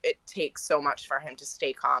how it takes so much for him to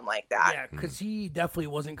stay calm like that. Yeah, because he definitely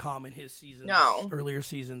wasn't calm in his seasons, earlier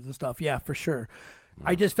seasons and stuff. Yeah, for sure.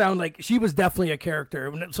 I just found like she was definitely a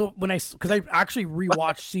character. So because I actually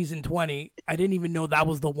rewatched season 20, I didn't even know that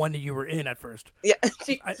was the one that you were in at first. Yeah,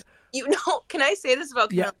 can I say this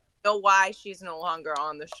about Camilla? You know why she's no longer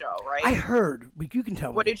on the show, right? I heard, but you can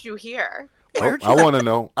tell me. What did you hear? I want to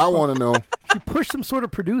know. I want to know. She pushed some sort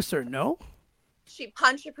of producer, no? She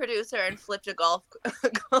punched a producer and flipped a golf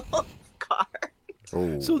car.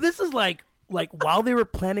 Oh. So this is like while they were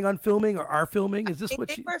planning on filming or are filming? Is this what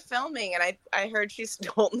they were filming? And I heard she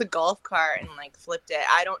stole the golf cart and like flipped it.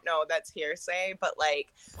 I don't know. That's hearsay, but like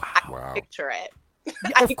I can picture it.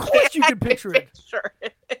 Yeah, of course you can picture it.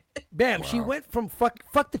 Bam! Wow. She went from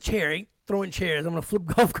fuck the cherry, throwing chairs. I'm gonna flip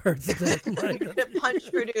golf carts.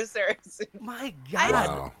 Punch producers. My God! I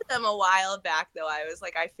said to them a while back though. I was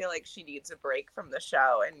like, I feel like she needs a break from the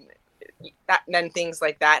show, and then things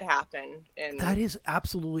like that happen. And that is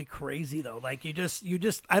absolutely crazy though. Like you just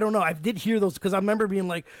I don't know. I did hear those because I remember being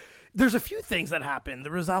like, there's a few things that happened.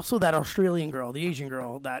 There was also that Australian girl, the Asian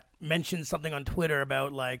girl, that mentioned something on Twitter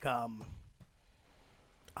about like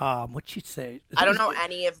what'd she say? I don't know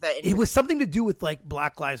any of the. It was something to do with like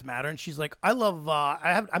Black Lives Matter, and she's like, "I love.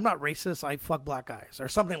 I'm not racist. I fuck black guys, or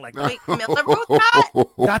something like that." Wait, Camilla wrote that?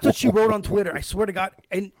 That's what she wrote on Twitter. I swear to God.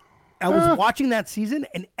 And I was watching that season,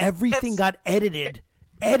 and everything got edited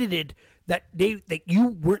that you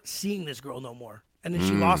weren't seeing this girl no more, and then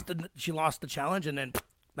she lost the challenge, and then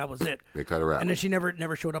that was it. They cut her out, and then she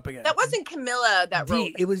never showed up again. That wasn't Camilla that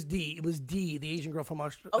wrote. It was D. It was D, the Asian girl from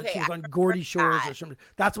Australia. Okay, she was on Gordy Shores or something.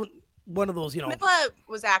 That's one of those, Camilla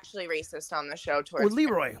was actually racist on the show towards with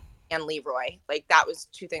Leroy. And Leroy. Like that was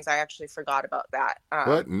two things I actually forgot about that.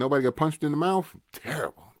 But nobody got punched in the mouth.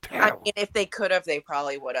 Terrible. I mean, if they could have, they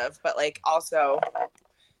probably would have. But like also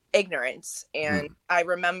ignorance. And I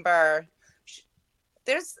remember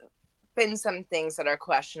there's been some things that are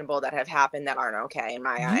questionable that have happened that aren't okay in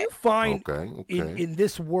my eyes. You find okay. in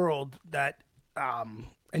this world that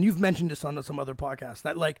and you've mentioned this on some other podcasts,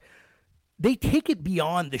 that like they take it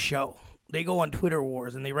beyond the show. They go on Twitter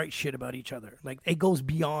wars and they write shit about each other. Like it goes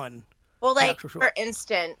beyond. Well, like for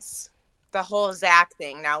instance, the whole Zach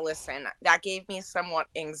thing. Now listen, that gave me somewhat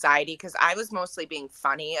anxiety because I was mostly being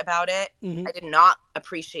funny about it. Mm-hmm. I did not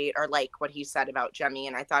appreciate or like what he said about Jemmye,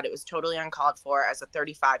 and I thought it was totally uncalled for as a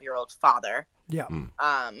 35-year-old father. Yeah.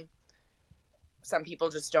 Some people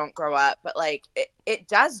just don't grow up, but like it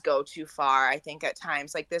does go too far, I think, at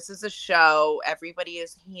times. Like this is a show. Everybody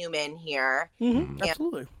is human here. Mm-hmm.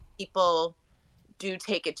 Absolutely. People do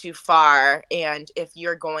take it too far, and if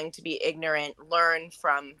you're going to be ignorant, learn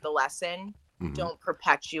from the lesson. Don't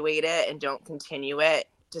perpetuate it and don't continue it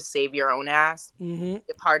to save your own ass. Be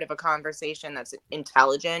a part of a conversation that's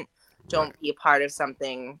intelligent. Don't be a part of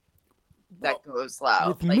something that goes low.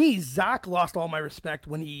 With me, Zach lost all my respect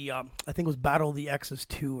when he I think it was Battle of the Exes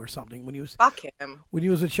 2 or something, when he was fuck him, when he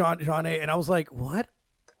was with Sean A, and I was like, what?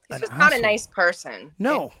 He's just not a nice person.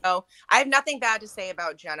 No. So I have nothing bad to say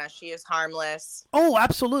about Jenna. She is harmless. Oh,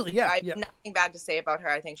 absolutely. Yeah. I have nothing bad to say about her.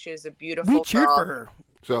 I think she is a beautiful We cheered girl. for her.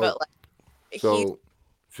 So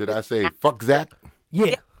should I say fuck Zach?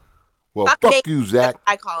 Yeah. Well, fuck you, Zach.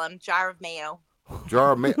 I call him Jar of Mayo.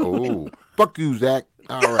 Jar of Mayo. Oh, fuck you, Zach.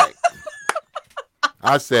 All right.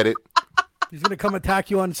 I said it. He's gonna come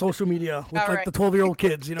attack you on social media with like the 12-year-old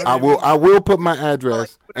kids. You know. I will put my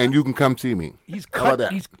address, and you can come see me. He's How about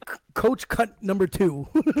that? He's Coach Cunt number 2.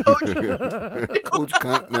 Coach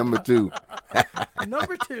Cunt number 2.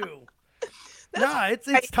 Number 2. Nah,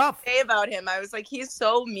 it's tough. Say about him, I was like, he's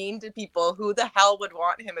so mean to people. Who the hell would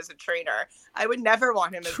want him as a trainer? I would never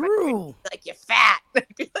want him as my trainer. Like, you're fat. I'd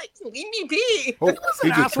be like, leave me be. Oh,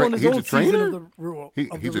 he's a trainer. He's a trainer.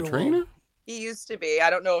 He used to be. I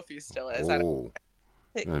don't know if he still is. Oh.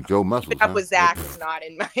 Joe Muscle. Up with Zach is not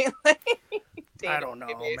in my life. I don't know,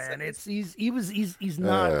 man. He's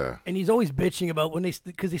not, and he's always bitching about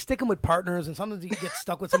because they stick him with partners, and sometimes he gets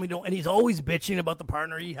stuck with somebody, and he's always bitching about the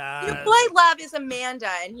partner he has. You know, who I love is Amanda,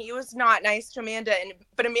 and he was not nice to Amanda,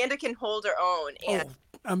 but Amanda can hold her own. And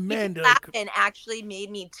Amanda actually made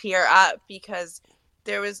me tear up because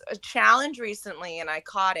there was a challenge recently, and I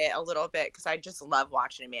caught it a little bit because I just love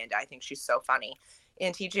watching Amanda. I think she's so funny.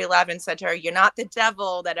 And TJ11 said to her, "You're not the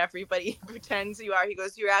devil that everybody pretends you are." He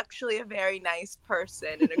goes, "You're actually a very nice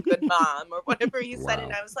person and a good mom," or whatever he said.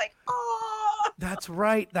 And I was like, "Oh, that's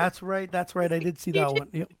right. I did see that one.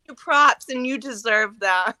 Yep. You props, and you deserve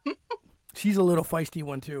that." She's a little feisty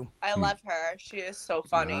one too. I love her. She is so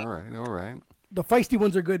funny. All right. The feisty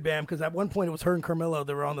ones are good, Bam, because at one point it was her and Carmela.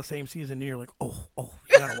 They were on the same season. And you're like, oh,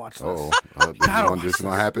 you gotta watch this. This is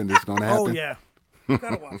gonna happen. This is gonna happen. Oh yeah, you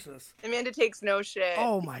gotta watch this. Amanda takes no shit.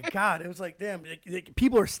 Oh my God, it was like, damn,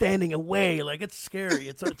 people are standing away. Like it's scary.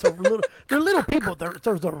 It's a little. They're little people.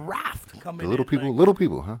 There's a raft coming. Little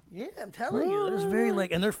people, huh? Yeah, I'm telling you, there's very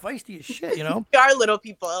like, and they're feisty as shit. You know. They are little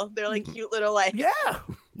people. They're like cute little like. Yeah.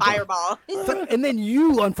 Fireball. And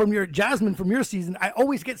then from your Jasmine from your season, I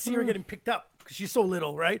always see her getting picked up because she's so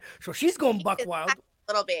little, right? So she's going buck wild.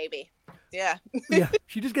 Little baby. Yeah. Yeah.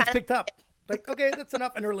 She just gets picked up. Like, okay, that's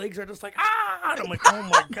enough. And her legs are just like, ah. And I'm like, oh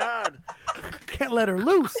my God. Can't let her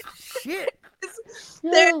loose. Shit.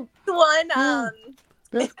 There's one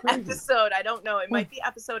episode. I don't know. It might be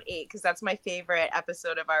episode 8 because that's my favorite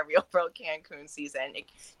episode of our Real World Cancun season.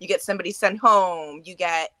 You get somebody sent home. You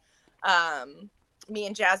get me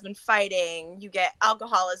and Jasmine fighting. You get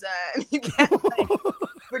alcoholism. You get like,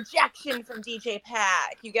 rejection from DJ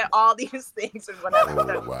Pack. You get all these things in one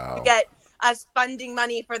episode. Oh, wow. You get us funding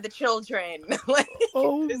money for the children. Like,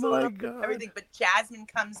 oh my God. Everything. But Jasmine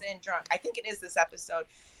comes in drunk. I think it is this episode.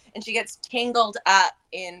 And she gets tangled up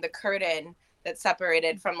in the curtain that's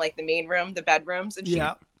separated from like the main room, the bedrooms. And she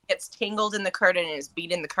gets tangled in the curtain and is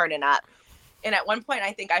beating the curtain up. And at one point,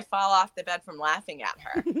 I think I fall off the bed from laughing at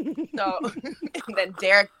her. So, and then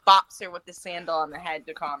Derek bops her with the sandal on the head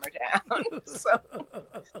to calm her down. So,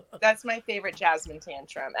 that's my favorite Jasmine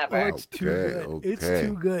tantrum ever. Oh, it's too good. Okay. It's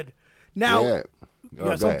too good. Now, you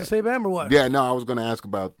got something to say, Bam, or what? Yeah, no, I was going to ask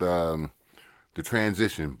about the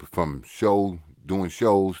transition from doing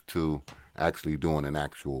shows to actually doing an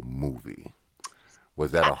actual movie.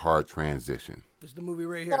 Was that a hard transition? There's the movie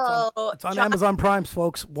right here. It's on Amazon Prime,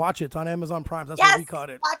 folks. Watch it. It's on Amazon Prime. That's where we caught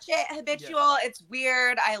it. Watch it. Habitual. Yeah. It's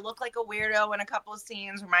weird. I look like a weirdo in a couple of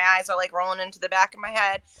scenes where my eyes are like rolling into the back of my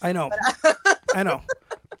head. I know. I know.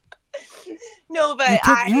 No, but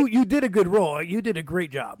you did a good role. You did a great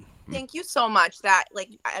job. Thank you so much. That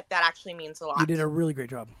actually means a lot. You did a really great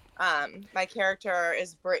job. My character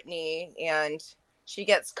is Brittany, and she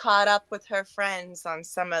gets caught up with her friends on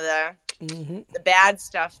some of the bad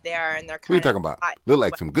stuff there, and they're kind of. What are you talking about? Look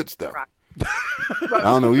like some good stuff. I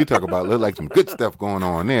don't know what you're talking about. Look like some good stuff going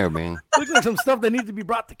on there, man. Looks like some stuff that needs to be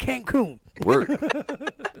brought to Cancun. Work.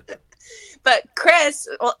 But Chris,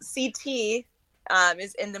 CT,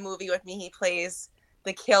 is in the movie with me. He plays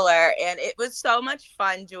the killer, and it was so much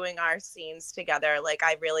fun doing our scenes together. Like,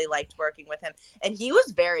 I really liked working with him, and he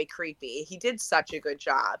was very creepy. He did such a good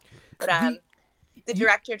job. But the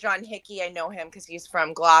director, John Hickey, I know him because he's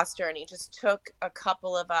from Gloucester, and he just took a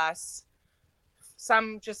couple of us,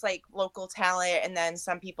 some just like local talent, and then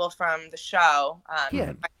some people from the show,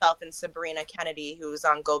 myself and Sabrina Kennedy, who's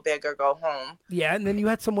on Go Big or Go Home. Yeah, and then you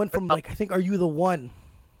had someone from, like, I think, Are You the One?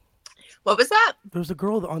 What was that? There was a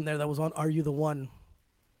girl on there that was on Are You the One?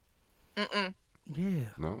 Mm-mm. Yeah.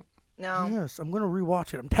 No. Yes, I'm going to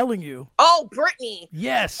rewatch it. I'm telling you. Oh, Brittany.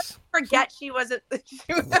 Yes. Forget she wasn't.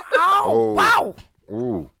 Wow.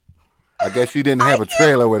 Ooh. I guess she didn't have a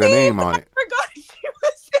trailer with her name on it. I forgot she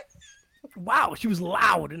was. Wow, she was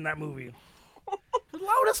loud in that movie. The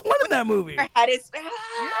loudest one in that movie. Her head is.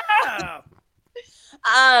 Yeah.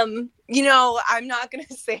 You know, I'm not going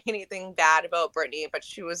to say anything bad about Brittany, but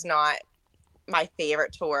she was not my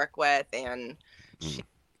favorite to work with, and she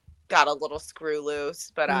got a little screw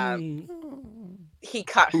loose, but he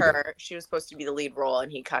cut her. She was supposed to be the lead role, and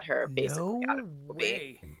he cut her basically out of the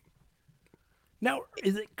movie. Now,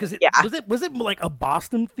 is it because was it like a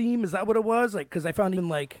Boston theme? Is that what it was? Like, because I found him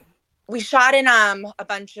like. We shot in a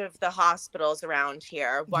bunch of the hospitals around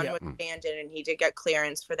here. One was abandoned, and he did get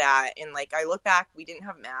clearance for that. And like, I look back, we didn't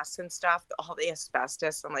have masks and stuff. All the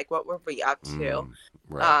asbestos. I'm like, what were we up to?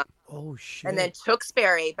 Right. Oh shit. And then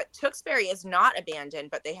Tewksbury, but Tewksbury is not abandoned,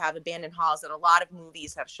 but they have abandoned halls that a lot of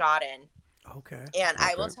movies have shot in. Okay. And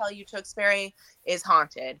I will tell you, Tewksbury is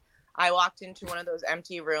haunted. I walked into one of those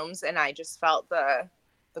empty rooms, and I just felt the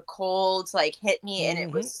cold like hit me, and it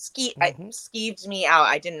was skeeved me out.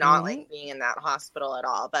 I did not like being in that hospital at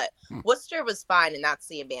all. But Worcester was fine, and that's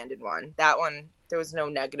the abandoned one. That one, there was no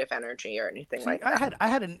negative energy or anything like that. I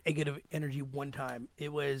had a negative energy one time.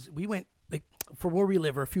 It was, we went like from where we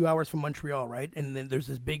live, we're a few hours from Montreal, right? And then there's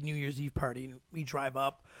this big New Year's Eve party, and we drive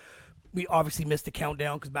up. We obviously missed the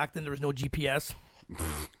countdown because back then there was no GPS.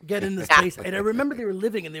 get in this place. And I remember they were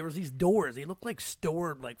living, and there was these doors. They looked like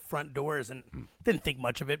stored, like front doors, and didn't think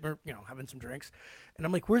much of it. We're, having some drinks. And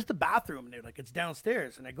I'm like, where's the bathroom? And they're like, it's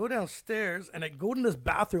downstairs. And I go downstairs, and I go in this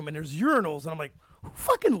bathroom, and there's urinals, and I'm like, who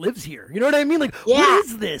fucking lives here? You know what I mean? Like, what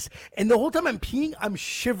is this? And the whole time I'm peeing, I'm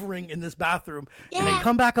shivering in this bathroom. And I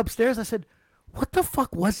come back upstairs. I said, what the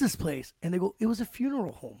fuck was this place? And they go, it was a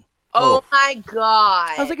funeral home. Oh my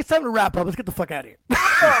God. I was like, it's time to wrap up. Let's get the fuck out of here.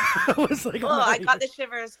 I was like, I got the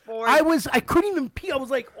shivers for I couldn't even pee. I was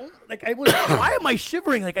like, why am I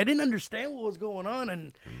shivering? Like, I didn't understand what was going on.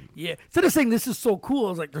 And instead of saying this is so cool, I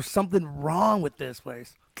was like, there's something wrong with this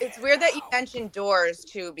place. It's weird that you mentioned doors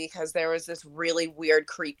too, because there was this really weird,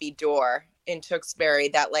 creepy door in Tewksbury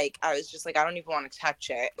that, like, I was just like, I don't even want to touch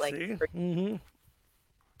it. Like,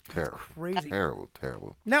 terrible, crazy,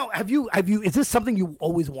 terrible. Now, is this something you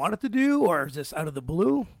always wanted to do, or is this out of the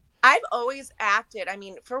blue? I've always acted. I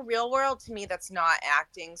mean, for Real World, to me, that's not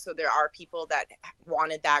acting. So there are people that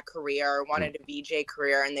wanted that career, wanted a VJ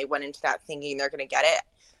career, and they went into that thinking they're going to get it.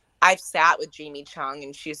 I've sat with Jamie Chung,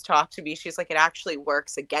 and she's talked to me. She's like, it actually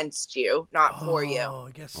works against you, not for you. Oh,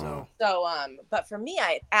 I guess so. So, but for me,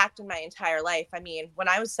 I acted my entire life. I mean, when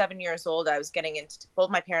I was 7 years old, I was getting into,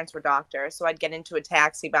 both my parents were doctors. So I'd get into a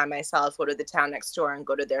taxi by myself, go to the town next door and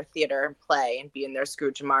go to their theater and play and be in their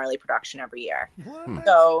Scrooge and Marley production every year. What?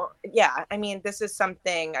 So, yeah, I mean, this is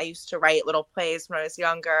something I used to write little plays when I was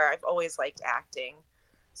younger. I've always liked acting.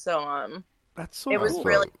 So, that's so it was cool.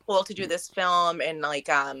 really cool to do this film, and like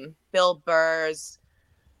Bill Burr's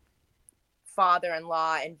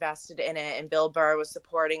father-in-law invested in it, and Bill Burr was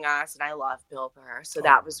supporting us, and I love Bill Burr, so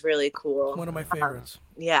that was really cool. One of my favorites.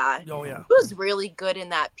 Yeah. Oh yeah. He was really good in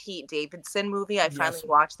that Pete Davidson movie. I finally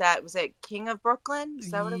watched that. Was it King of Brooklyn?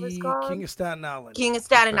 Is that what it was called? King of Staten Island. King of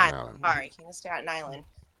Staten Island. Sorry, King of Staten Island.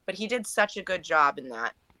 But he did such a good job in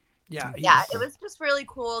that. Yeah. Yeah, it was just really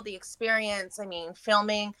cool. The experience. I mean,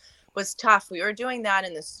 filming was tough. We were doing that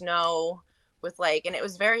in the snow with and it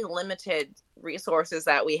was very limited resources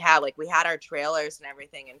that we had. Like, we had our trailers and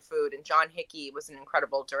everything and food, and John Hickey was an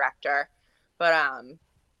incredible director. But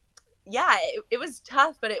it was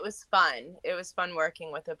tough, but it was fun. It was fun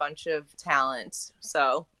working with a bunch of talents.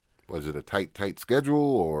 So was it a tight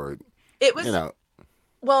schedule, or it was,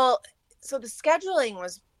 well, so the scheduling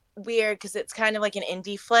was weird because it's kind of like an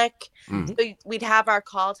indie flick. So we'd have our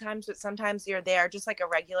call times, but sometimes you're there just like a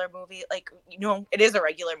regular movie. Like, it is a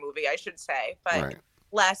regular movie, I should say, but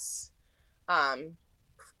less.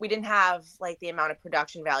 We didn't have like the amount of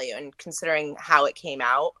production value, and considering how it came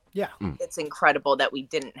out, it's incredible that we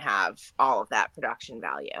didn't have all of that production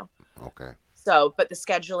value. Okay. So, but the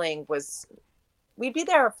scheduling was, we'd be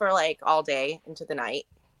there for like all day into the night.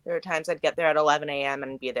 There were times I'd get there at 11 a.m.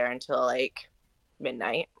 and be there until like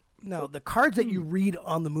midnight. No, the cards that you read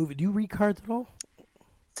on the movie, do you read cards at all?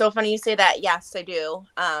 So funny you say that. Yes, I do.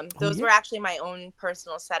 Those were actually my own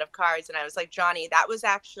personal set of cards. And I was like, Johnny, that was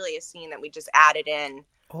actually a scene that we just added in.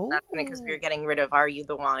 That's because we were getting rid of Are You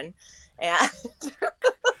the One? And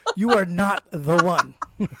you are not the one.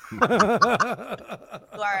 You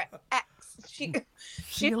are ex.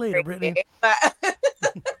 See you later, Brittany. But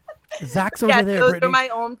Zach's over there, those Brittany. are my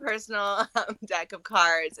own personal deck of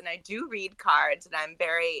cards, and I do read cards, and I'm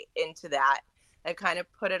very into that. I kind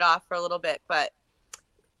of put it off for a little bit, but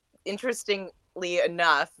interestingly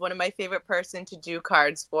enough, one of my favorite person to do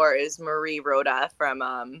cards for is Marie Rhoda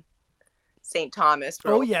from St. Thomas.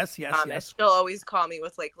 Oh, yes. She'll always call me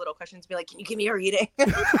with like little questions, be like, can you give me a reading?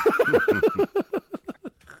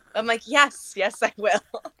 I'm like, yes, I will.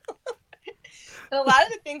 And a lot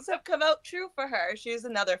of the things have come out true for her. She's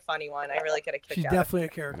another funny one. I really get a kick out of. She's definitely a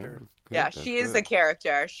character. Yeah, she is a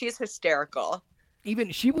character. She's hysterical.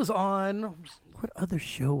 Even she was on, what other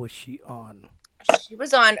show was she on? She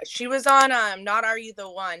was on Not Are You the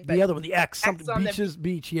One, but the other one, the X, X something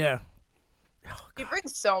Beach, yeah. She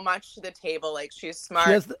brings so much to the table. Like, she's smart.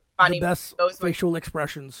 She has the funny, best facial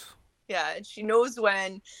expressions. Yeah, and she knows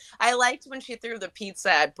when. I liked when she threw the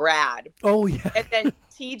pizza at Brad. Oh yeah. And then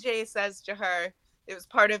TJ says to her, it was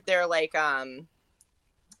part of their like I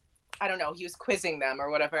don't know, he was quizzing them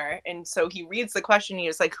or whatever, and so he reads the question. He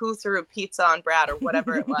was like, "Who threw a pizza on Brad?" or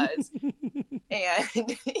whatever it was,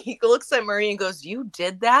 and he looks at Marie and goes, "You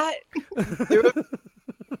did that?"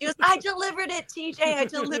 He goes, "I delivered it, TJ. I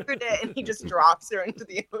delivered it," and he just drops her into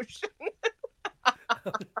the ocean.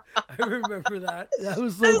 I remember that. That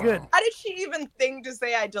was so good. How did she even think to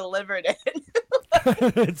say I delivered it?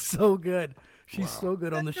 It's so good. She's so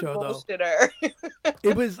good on the show, though.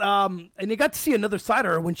 It was, and you got to see another side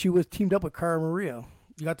of her when she was teamed up with Cara Maria.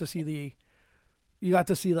 You got to see You got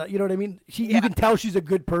to see that. You know what I mean? You can tell she's a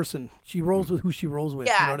good person. She rolls with who she rolls with.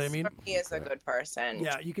 Yeah, you know what I mean? He is a good person.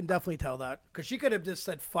 Yeah, you can definitely tell that. Because she could have just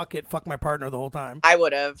said, fuck it, fuck my partner the whole time. I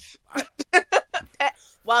would have.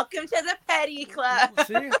 Welcome to the petty club.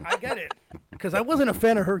 See, I get it. Because I wasn't a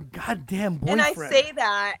fan of her goddamn boyfriend. And I say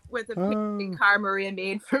that with a picture Car Maria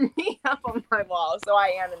made for me up on my wall. So I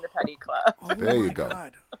am in the petty club. Oh, there you go.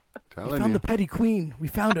 God. Telling we found you. the petty queen. We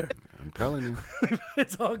found her. I'm telling you.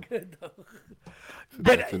 It's all good, though.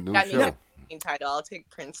 That's a new show. Title. I'll take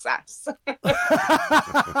princess.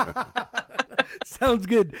 Sounds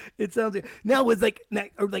good. It sounds good. Now, was like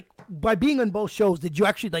by being on both shows, did you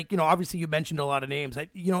actually obviously you mentioned a lot of names. Are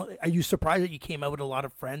you surprised that you came out with a lot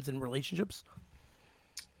of friends and relationships?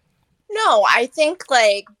 No, I think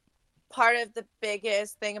part of the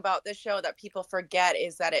biggest thing about the show that people forget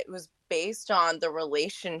is that it was based on the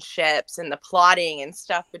relationships and the plotting and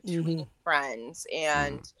stuff between friends.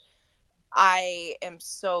 And I am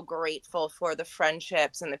so grateful for the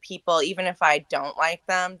friendships and the people, even if I don't like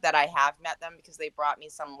them, that I have met them because they brought me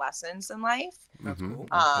some lessons in life. That's cool.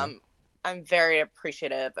 I'm very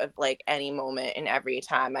appreciative of any moment and every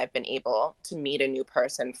time I've been able to meet a new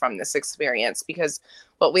person from this experience, because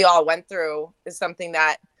what we all went through is something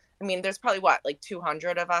that, there's probably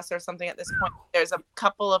 200 of us or something at this point. There's a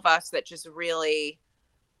couple of us that just really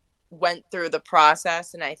went through the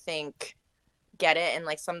process, and I think get it. And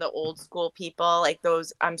some of the old school people,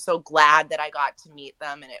 those, I'm so glad that I got to meet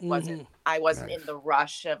them, and I wasn't in the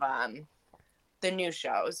rush of the new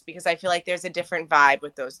shows, because I feel like there's a different vibe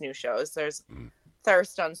with those new shows. There's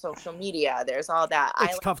thirst on social media. There's all that.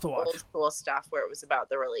 It's tough to watch. Old school stuff where it was about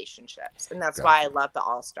the relationships, and that's why I love the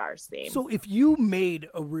All Stars theme. So if you made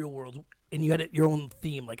a Real World and you had your own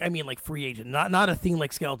theme, like Free Agent, not a theme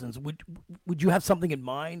like Skeletons, would you have something in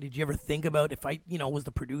mind? Did you ever think about, if I was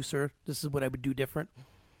the producer, this is what I would do different?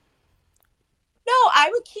 No,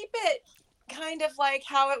 I would keep it kind of like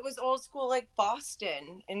how it was old school, like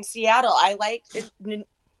Boston and Seattle. I liked the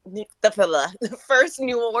first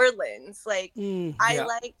New Orleans. I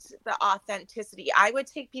liked the authenticity. I would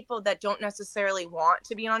take people that don't necessarily want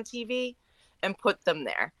to be on TV and put them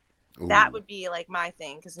there. Ooh. That would be my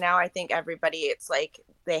thing, because now I think everybody, it's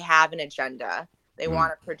they have an agenda. They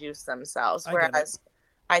want to produce themselves. Whereas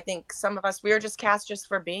I think some of us, we were just cast just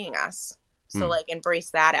for being us. So embrace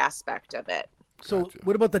that aspect of it. So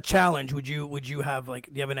what about the challenge? Would you have do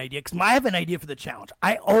you have an idea? Because I have an idea for the challenge.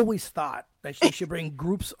 I always thought that they should bring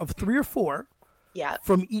groups of 3 or 4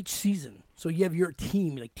 from each season. So you have your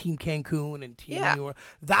team, like Team Cancun and Team New York.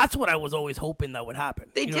 That's what I was always hoping that would happen.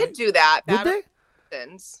 They did do that. Did they?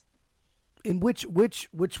 Seasons. In which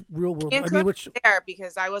Real World? Cancun there,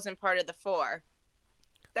 because I wasn't part of the 4.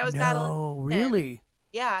 That was Battle. Oh, really?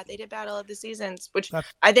 Yeah, they did Battle of the Seasons, which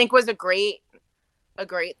I think was a great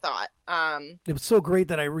thought. It was so great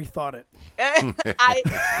that I rethought it. I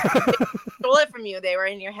stole it from you. They were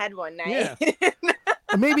in your head one night. Yeah.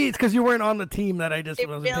 Maybe it's because you weren't on the team that I just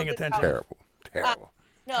wasn't paying attention. Terrible.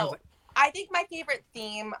 No, I think my favorite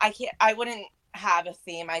theme, I wouldn't have a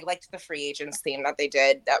theme. I liked the Free Agents theme that they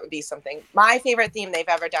did. That would be something. My favorite theme they've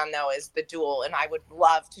ever done, though, is the duel, and I would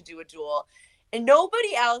love to do a duel. And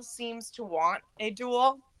nobody else seems to want a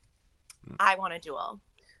duel. I want a duel.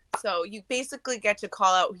 So you basically get to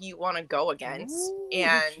call out who you want to go against. Ooh,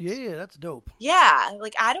 and yeah, that's dope. Yeah,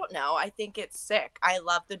 I don't know. I think it's sick. I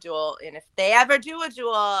love the duel. And if they ever do a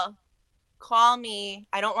duel, call me.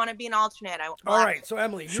 I don't want to be an alternate. All right, so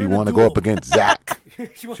Emily, she want to go up against Zach.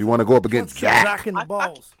 She want to go up against Zach. Zach in the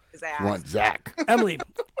balls. She want Zach. Emily,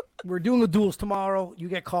 we're doing the duels tomorrow. You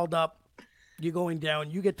get called up. You're going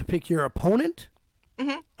down. You get to pick your opponent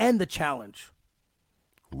and the challenge.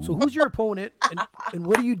 So who's your opponent, and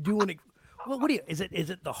what are you doing? What do you? Is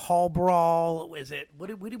it the hall brawl? Is it what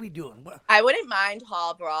are we doing? I wouldn't mind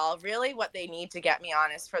hall brawl. Really, what they need to get me on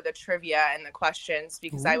is for the trivia and the questions,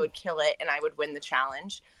 because I would kill it and I would win the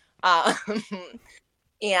challenge.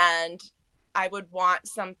 And I would want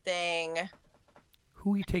something.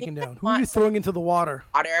 Who are you taking down? Who are you throwing into the water?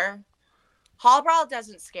 Hall brawl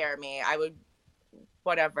doesn't scare me. I would,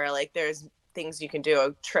 whatever. There's things you can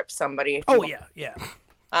do. Trip somebody. Yeah.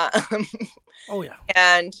 Oh yeah.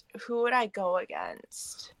 And who would I go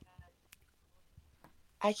against?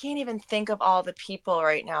 I can't even think of all the people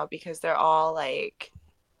right now because they're all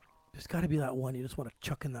There's got to be that one you just want to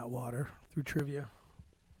chuck in that water through trivia.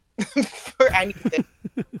 For anything.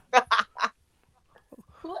 I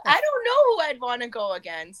don't know who I'd want to go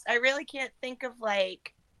against. I really can't think of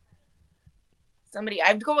somebody.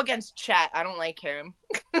 I'd go against Chet. I don't like him.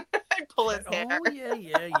 I'd pull his hair. Oh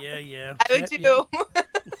yeah. I would do.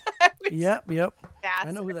 Yep.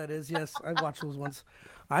 I know who that is. Yes, I watched those ones.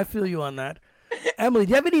 I feel you on that. Emily, do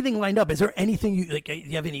you have anything lined up? Is there anything do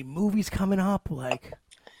you have any movies coming up? Like,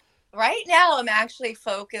 right now, I'm actually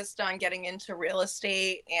focused on getting into real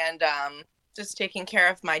estate and just taking care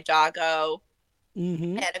of my doggo.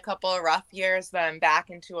 mm-hmm. I had a couple of rough years, but I'm back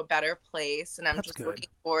into a better place, and I'm That's just good. looking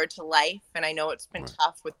forward to life. And I know it's been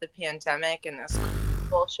tough with the pandemic and this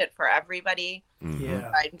bullshit for everybody.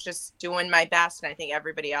 Yeah. I'm just doing my best, and I think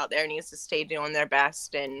everybody out there needs to stay doing their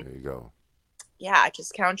best. And There you go. yeah,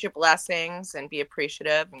 just count your blessings and be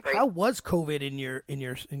appreciative and grateful. How was COVID in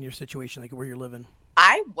your situation, like where you're living?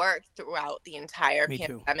 I worked throughout the entire Me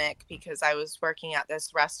too. pandemic because I was working at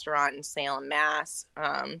this restaurant in Salem, Mass.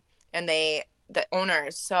 And the owner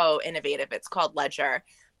is so innovative. It's called Ledger,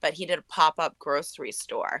 but he did a pop-up grocery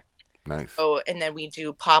store. Nice. So, and then we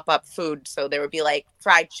do pop-up food. So there would be like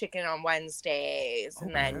fried chicken on Wednesdays,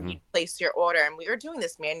 and then you place your order. And we were doing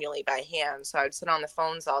this manually by hand. So I would sit on the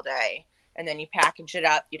phones all day, and then you package it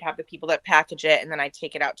up. You'd have the people that package it, and then I'd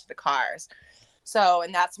take it out to the cars. So,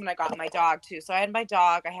 and that's when I got my dog too. So I had my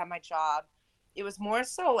dog, I had my job. It was more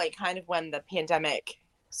so like kind of when the pandemic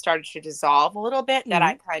started to dissolve a little bit that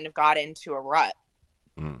I kind of got into a rut.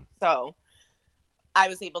 So I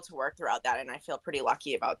was able to work throughout that, and I feel pretty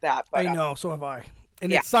lucky about that. But I know, so have I.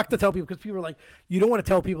 And it sucked to tell people because people are like, you don't want to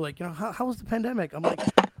tell people like, how was the pandemic? I'm like,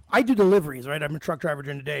 I do deliveries, right? I'm a truck driver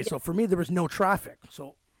during the day. So for me, there was no traffic.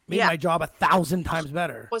 So made my job 1,000 times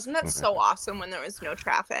better. Wasn't that so awesome when there was no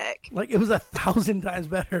traffic? Like it was 1,000 times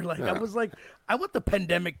better. Like I was like, I want the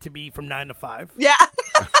pandemic to be from 9 to 5. Yeah.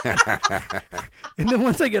 And then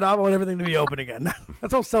once I get off, I want everything to be open again.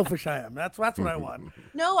 That's how selfish I am. That's what I want.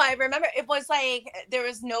 No, I remember it was like there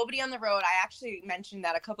was nobody on the road. I actually mentioned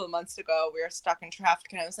that a couple of months ago. We were stuck in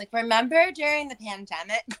traffic, and I was like, remember during the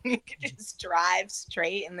pandemic, you could just drive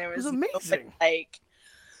straight, and there was amazing. nobody, like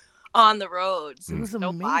on the roads. It was so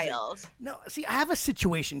amazing. wild. No, see, I have a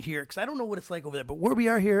situation here because I don't know what it's like over there, but where we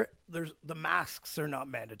are here, there's the masks are not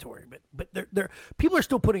mandatory, but they're people are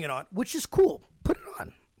still putting it on, which is cool. Put it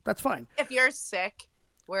on. That's fine. If you're sick,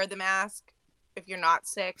 wear the mask. If you're not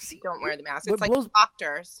sick, don't wear the mask. It's what like blows-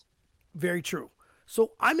 doctors. Very true.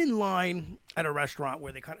 So I'm in line at a restaurant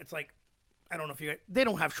where they it's like, I don't know if they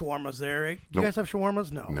don't have shawarmas there, right? Do you guys have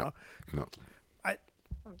shawarmas? No. No. I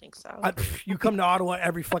don't think so. You come to Ottawa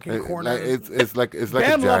every fucking corner. It's like Bam a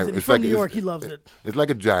loves gyro. it. He's It's from like New York. He loves it. It's like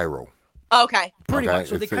a gyro. Okay. Pretty Okay? much.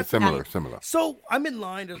 So they It's cut similar. So I'm in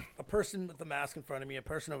line. There's a person with the mask in front of me, a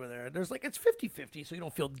person over there. There's like, it's 50-50, so you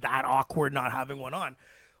don't feel that awkward not having one on.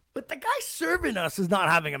 But the guy serving us is not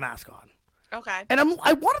having a mask on. Okay. And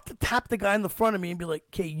I wanted to tap the guy in the front of me and be like,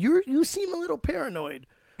 okay, you seem a little paranoid,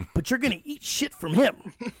 but you're going to eat shit from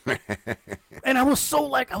him. And I was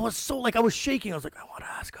shaking. I was like, I want to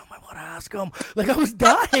ask him. Like I was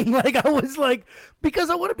dying. Like I was like, because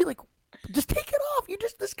I want to be like, just take it off.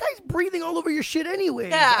 This guy's breathing all over your shit anyway.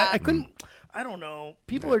 Yeah. I couldn't, I don't know.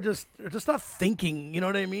 People are just not thinking, you know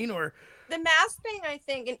what I mean? Or the mask thing, I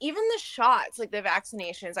think, and even the shots, like the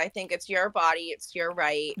vaccinations, I think it's your body, it's your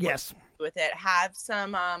right. yes. With it, have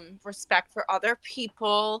some respect for other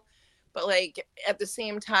people, but like at the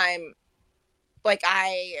same time, like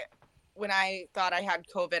when I thought I had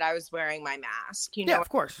COVID, I was wearing my mask, you know. Yeah, of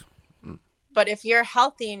course. But if you're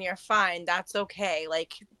healthy and you're fine, that's okay.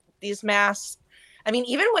 Like these masks, I mean,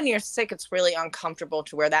 even when you're sick, it's really uncomfortable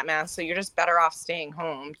to wear that mask, so you're just better off staying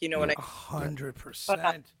home. You know what I mean?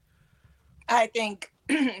 100%. I think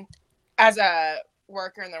as a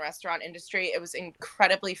worker in the restaurant industry, it was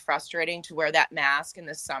incredibly frustrating to wear that mask in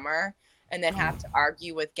the summer and then have to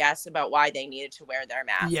argue with guests about why they needed to wear their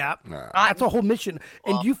mask. Yeah. That's a whole mission.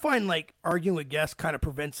 And do you find like arguing with guests kind of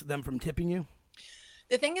prevents them from tipping you?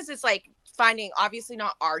 The thing is, it's like finding, obviously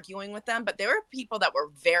not arguing with them, but there were people that were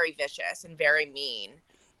very vicious and very mean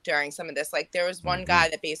during some of this. Like there was one guy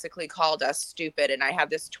that basically called us stupid, and I had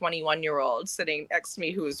this 21-year-old sitting next to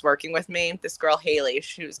me who was working with me, this girl Haley,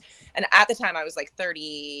 and at the time I was like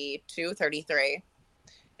 32, 33,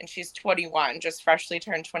 and she's 21, just freshly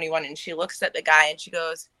turned 21, and she looks at the guy and she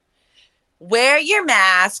goes, wear your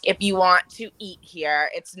mask if you want to eat here.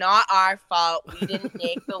 It's not our fault. We didn't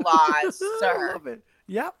make the laws, sir. I love it.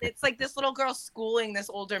 Yep. It's like this little girl schooling this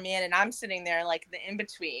older man, and I'm sitting there like the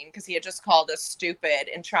in-between because he had just called us stupid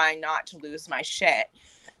and trying not to lose my shit.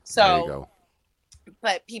 So, There you go.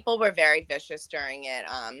 but people were very vicious during it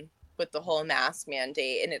with the whole mask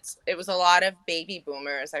mandate, and it was a lot of baby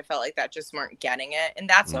boomers. I felt like that just weren't getting it, and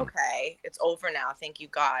that's okay. It's over now. Thank you,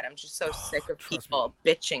 God. I'm just so sick of people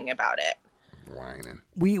bitching about it. Whining.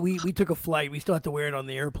 We took a flight. We still had to wear it on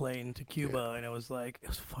the airplane to Cuba, and it was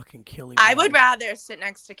fucking killing me. I would rather sit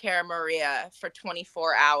next to Cara Maria for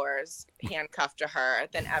 24 hours handcuffed to her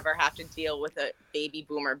than ever have to deal with a baby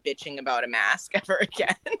boomer bitching about a mask ever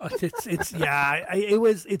again. It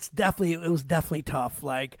was definitely tough.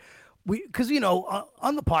 Like because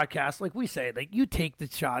on the podcast, like we say, like you take the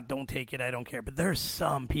shot, don't take it, I don't care. But there's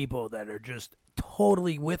some people that are just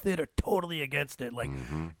totally with it or totally against it, like,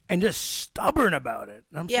 and just stubborn about it.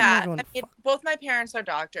 Both my parents are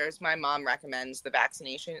doctors. My mom recommends the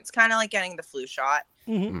vaccination. It's kind of like getting the flu shot.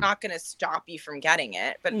 It's not going to stop you from getting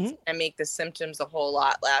it, but it's going to make the symptoms a whole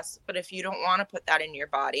lot less. But if you don't want to put that in your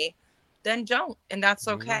body, then don't, and that's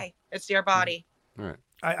okay. It's your body. Right.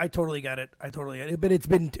 I totally get it. But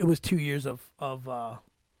it was 2 years of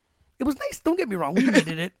it was nice. Don't get me wrong. We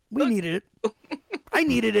needed it. I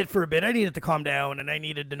needed it for a bit. I needed to calm down, and I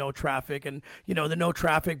needed to no traffic. And, the no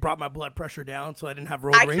traffic brought my blood pressure down, so I didn't have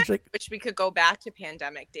road rage. I wish we could go back to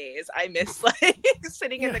pandemic days. I miss,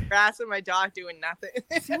 sitting in the grass with my dog doing nothing.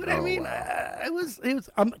 See what I mean?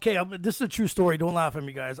 This is a true story. Don't laugh at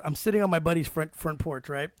me, guys. I'm sitting on my buddy's front porch,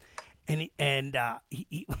 right? And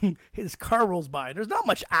his car rolls by. There's not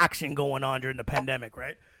much action going on during the pandemic,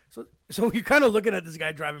 right? So you're kind of looking at this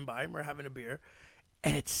guy driving by, and we're having a beer,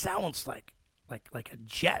 and it sounds like a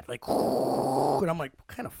jet, and I'm like, what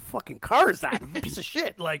kind of fucking car is that? Piece of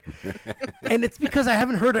shit. And it's because I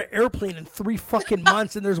haven't heard an airplane in 3 fucking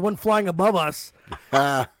months, and there's one flying above us.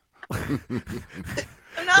 I'm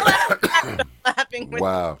not laughing.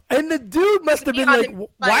 Wow. And the dude must have been like,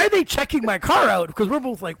 why are they checking my car out? Because we're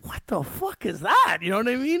both like, what the fuck is that? You know what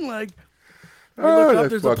I mean? Like, we look up,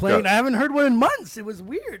 there's a plane. I haven't heard one in months. It was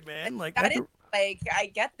weird, man. I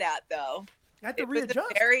get that though. It was a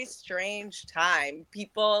very strange time.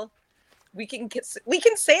 People, we can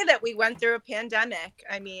say that we went through a pandemic.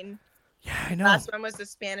 I mean, yeah, I know. Last one was the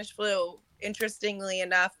Spanish flu. Interestingly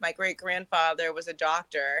enough, my great-grandfather was a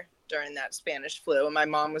doctor during that Spanish flu, and my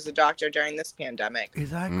mom was a doctor during this pandemic.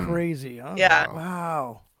 Is that crazy? Huh? Yeah.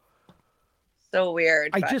 Wow. So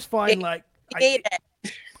weird. I just find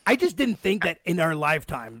I just didn't think that in our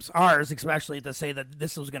lifetimes, ours especially, to say that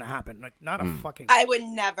this was going to happen. Like, not a fucking... I would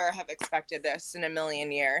never have expected this in a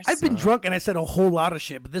million years. I've been drunk and I said a whole lot of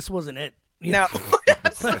shit, but this wasn't it. No.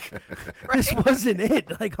 This wasn't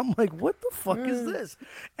it. Like, I'm like, what the fuck is this?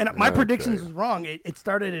 And my predictions was wrong. It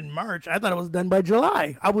started in March. I thought it was done by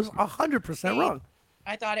July. I was 100% wrong.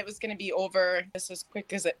 I thought it was going to be over just as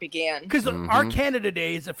quick as it began. Because our Canada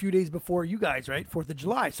Day is a few days before you guys, right? 4th of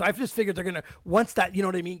July. So I just figured they're going to, once that, you know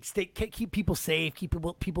what I mean, keep people safe, keep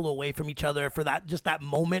people away from each other for that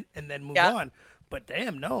moment, and then move on. But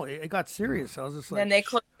damn, no, it got serious. I was just like... And they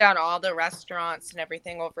closed down all the restaurants and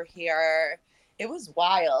everything over here. It was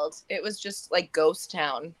wild. It was just like ghost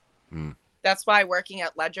town. That's why working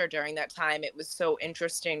at Ledger during that time, it was so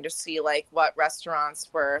interesting to see like what restaurants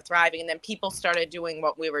were thriving. And then people started doing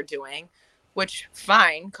what we were doing, which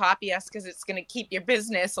fine, copy us because it's going to keep your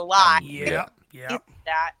business alive. Yeah.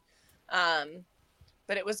 That.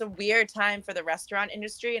 But it was a weird time for the restaurant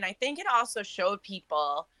industry. And I think it also showed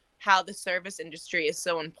people how the service industry is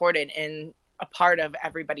so important and a part of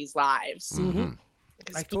everybody's lives.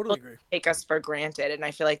 I totally agree. Take us for granted. And I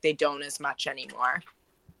feel like they don't as much anymore.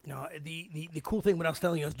 No, the cool thing when I was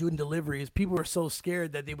telling you I was doing deliveries, people were so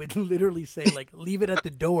scared that they would literally say, like, leave it at the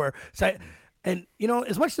door. So and,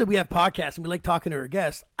 as much as we have podcasts and we like talking to our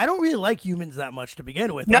guests, I don't really like humans that much to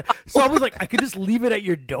begin with. No. So I was like, I could just leave it at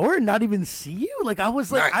your door and not even see you? Like, I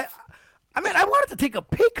was like, nice. I mean, I wanted to take a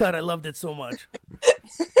pay cut. I loved it so much.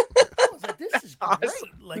 I was like, this is great. Awesome.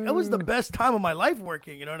 Like, it was the best time of my life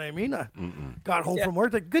working. You know what I mean? I got home from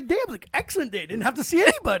work, like, good day. I was like, excellent day. Didn't have to see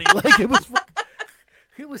anybody. Like, it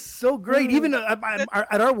was so great. Even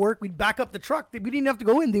at our work, we'd back up the truck. We didn't have to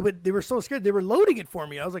go in. They were so scared. They were loading it for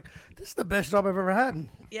me. I was like, this is the best job I've ever had.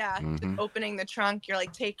 Yeah. Just opening the trunk. You're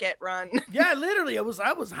like, take it, run. Yeah, literally. I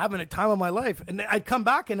was having a time of my life. And I'd come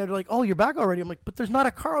back and they're like, oh, you're back already. I'm like, but there's not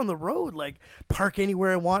a car on the road. Like, park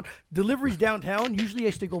anywhere I want. Deliveries downtown. Usually I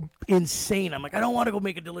used to go insane. I'm like, I don't want to go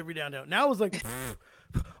make a delivery downtown. Now I was like,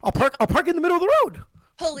 I'll park in the middle of the road.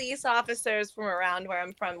 Police officers from around where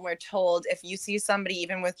I'm from were told if you see somebody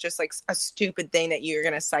even with just like a stupid thing that you're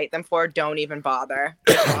going to cite them for, don't even bother.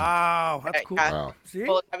 Wow, that's cool. Wow. See?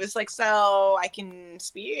 Well, I was like, so I can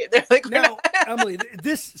speed. They're like, no, Emily,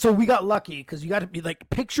 so we got lucky because you got to be like,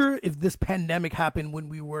 picture if this pandemic happened when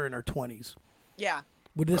we were in our 20s. Yeah.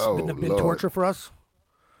 Would this have been torture for us?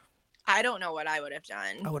 I don't know what I would have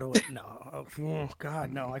done. I would have no. Oh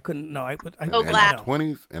God, no. I couldn't. No, I would. So glad.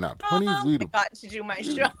 In our 20s, we got to do my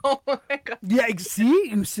show. Yeah,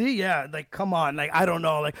 you see, yeah. Like, come on. Like, I don't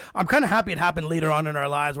know. Like, I'm kind of happy it happened later on in our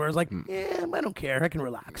lives, where it's like, yeah, I don't care. I can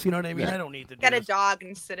relax. You know what I mean? I don't need to get a dog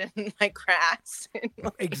and sit in my grass.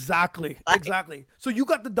 Exactly. So you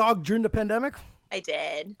got the dog during the pandemic? I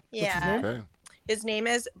did. Yeah. His name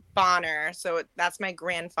is Bonner, so that's my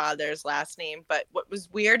grandfather's last name. But what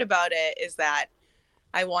was weird about it is that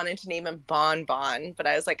I wanted to name him Bon Bon, but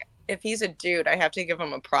I was like, if he's a dude, I have to give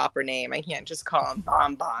him a proper name. I can't just call him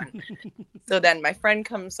Bon Bon. So then my friend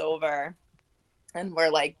comes over, and we're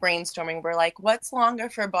like brainstorming. We're like, what's longer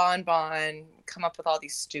for Bon Bon? Come up with all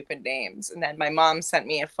these stupid names. And then my mom sent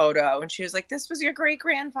me a photo, and she was like, this was your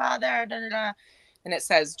great-grandfather, da-da-da. And it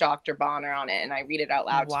says Dr. Bonner on it, and I read it out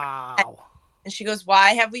loud. Wow. And she goes,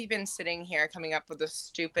 why have we been sitting here coming up with the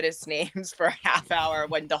stupidest names for a half hour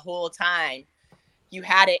when the whole time you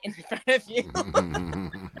had it in front of you?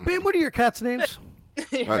 Babe, what are your cats' names?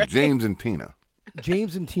 James and Tina.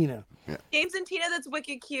 James and Tina. Yeah. James and Tina, that's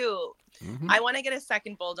wicked cute. I want to get a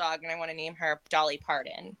second bulldog, and I want to name her Dolly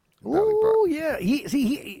Parton. Oh yeah,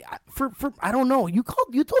 he I don't know. You told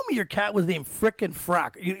me your cat was named Frickin'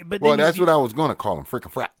 Frack. But well, that's what I was gonna call him,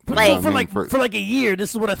 Frickin' Frack. For like a year,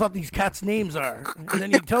 this is what I thought these cats' names are. And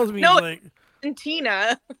then he tells me, no, like, and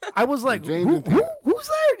Tina. I was like, who's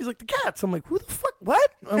there? He's like, the cats. I'm like, who the fuck?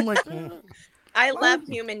 What? I'm like, I love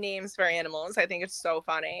human names for animals. I think it's so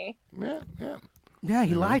funny. Yeah,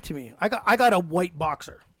 he lied to me. I got a white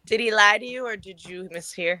boxer. Did he lie to you, or did you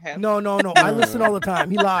mishear him? No. I listen all the time.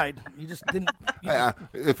 He lied. He just didn't.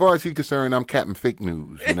 As far as he's concerned, I'm Captain Fake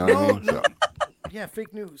News. You know what I mean? So. Yeah,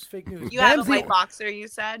 fake news. You have a white boxer, you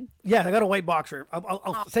said? Yeah, I got a white boxer.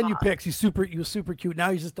 I'll send you pics. He was super cute.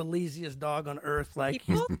 Now he's just the laziest dog on earth. Like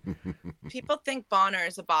people think Bonner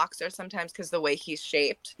is a boxer sometimes because the way he's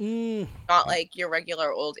shaped, not like your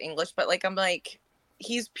regular old English, but like I'm like,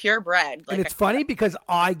 he's purebred. Like, and it's funny because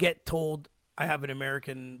I get told I have an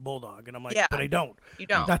American bulldog, and I'm like, but I don't. You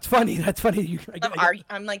don't. That's funny.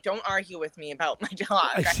 I'm like, don't argue with me about my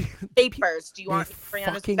dog. Papers. Do you want me to bring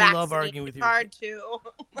on his love arguing with you. Card too?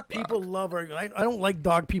 People love arguing. I don't like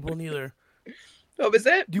dog people neither. What was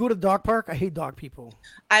it? Do you go to the dog park? I hate dog people.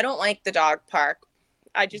 I don't like the dog park.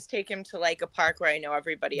 I just take him to like a park where I know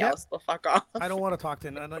everybody else will fuck off. I don't want to talk to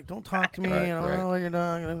him. I'm like, don't talk to me. I don't like your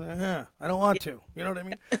dog. I don't want to. You know what I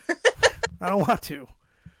mean? I don't want to.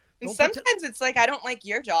 And sometimes it's like, I don't like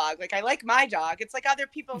your dog. Like, I like my dog. It's like other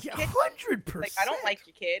people's kids. 100%. Like, I don't like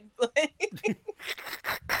your kid.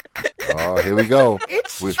 Oh, here we go.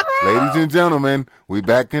 Ladies and gentlemen, we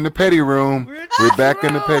back in the petty room. We're back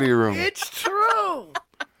in the petty room. It's true.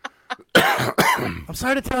 I'm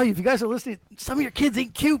sorry to tell you, if you guys are listening, some of your kids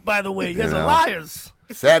ain't cute, by the way. You guys are liars.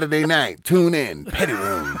 Saturday night, tune in, petty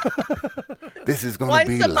room. This is going to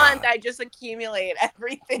be Once a month, I just accumulate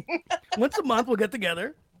everything. Once a month, we'll get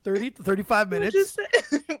together. 30 to 35 minutes,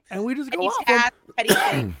 and we just go off.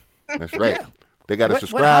 That's right. Yeah. They got to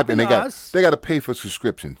subscribe, and they got to pay for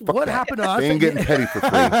subscription. What happened to us? They ain't getting petty for free.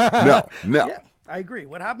 No. Yeah, I agree.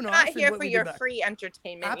 What happened to us? Not here for your free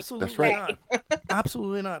entertainment. Absolutely That's right. not.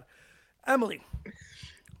 Absolutely not. Emily.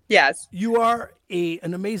 Yes. You are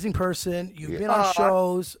an amazing person. You've been on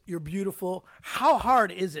shows. You're beautiful. How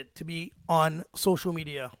hard is it to be on social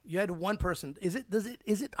media? You had one person. Is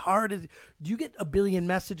it hard? Do you get a billion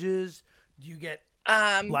messages? Do you get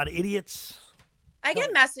a lot of idiots? I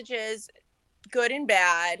get messages, good and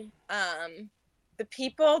bad. The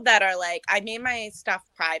people that are like, I made my stuff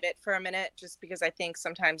private for a minute just because I think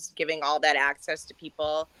sometimes giving all that access to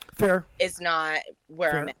people is not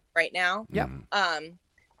where I'm at right now. Yeah.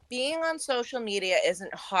 Being on social media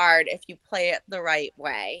isn't hard if you play it the right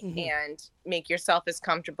way and make yourself as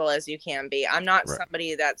comfortable as you can be. I'm not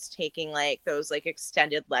somebody that's taking like those like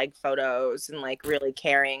extended leg photos and like really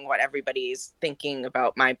caring what everybody's thinking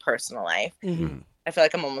about my personal life. I feel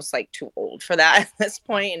like I'm almost like too old for that at this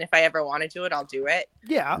point. And if I ever want to do it, I'll do it.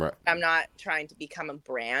 Yeah. Right. I'm not trying to become a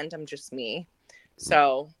brand. I'm just me.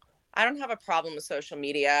 So I don't have a problem with social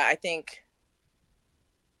media. I think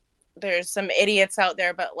there's some idiots out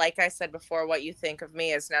there, but like I said before, what you think of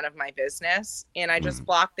me is none of my business. And I just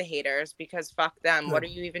block the haters because fuck them. What are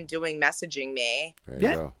you even doing messaging me?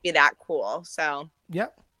 Be that cool. So I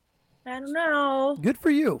don't know. Good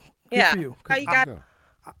for you. Good for you. How you got?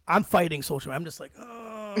 I'm fighting social. I'm just like,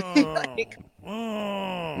 I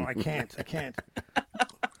can't.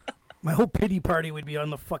 My whole pity party would be on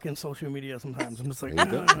the fucking social media sometimes. I'm just like, There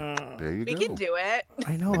you go. There you We go. can do it.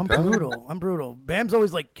 I know, I'm brutal. I'm brutal. Bam's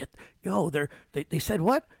always like, they said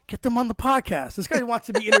what? Get them on the podcast. This guy wants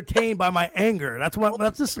to be entertained by my anger.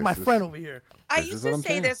 This is my friend over here. I This is used what to I'm say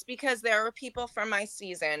saying. this because there were people from my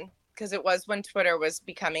season, because it was when Twitter was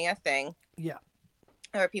becoming a thing. Yeah.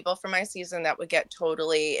 There were people from my season that would get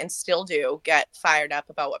totally, and still do, get fired up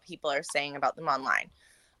about what people are saying about them online.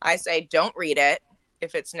 I say, don't read it.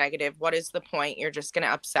 If it's negative, what is the point? You're just going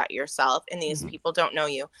to upset yourself, and these people don't know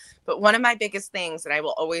you. But one of my biggest things, and I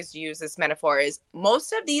will always use this metaphor, is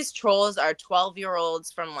most of these trolls are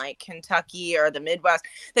 12-year-olds from like Kentucky or the Midwest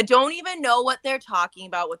that don't even know what they're talking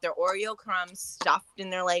about with their Oreo crumbs stuffed in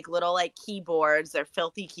their like little like keyboards, their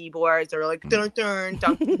filthy keyboards. They're like dun dun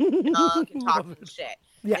dun and talking shit.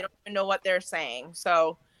 Yeah. They don't even know what they're saying.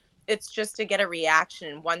 So it's just to get a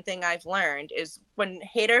reaction. One thing I've learned is when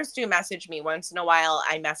haters do message me once in a while,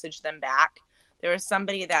 I message them back. There was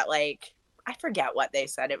somebody that like, I forget what they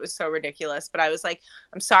said. It was so ridiculous, but I was like,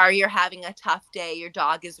 I'm sorry you're having a tough day. Your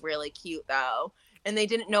dog is really cute though. And they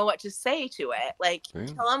didn't know what to say to it. Like,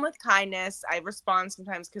 tell them with kindness. I respond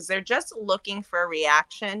sometimes because they're just looking for a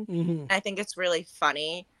reaction. And I think it's really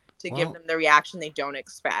funny to give them the reaction they don't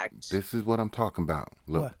expect. This is what I'm talking about.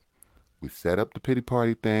 Look. What? We set up the pity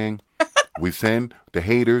party thing. We send the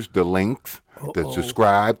haters the links to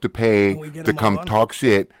subscribe, to pay, to come talk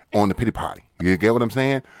shit on the pity party. You get what I'm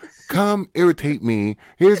saying? Come irritate me.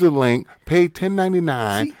 Here's a link. Pay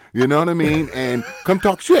 $10.99. You know what I mean? And come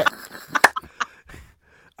talk shit.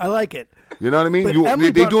 I like it. You know what I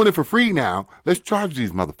mean? They're doing it for free now. Let's charge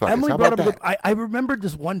these motherfuckers. Emily How brought about up that? I remembered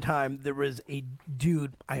this one time there was a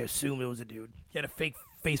dude, I assume it was a dude. He had a fake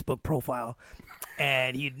Facebook profile.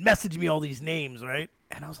 And he'd message me all these names, right?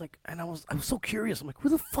 And I was like, I was so curious. I'm like, who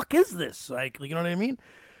the fuck is this? Like, you know what I mean?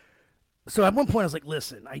 So at one point I was like,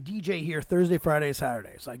 listen, I DJ here Thursday, Friday,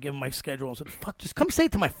 Saturday. So I give him my schedule and said, fuck, just come say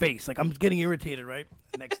it to my face. Like, I'm getting irritated, right?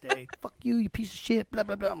 The next day, fuck you piece of shit, blah,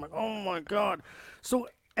 blah, blah. I'm like, oh my God. So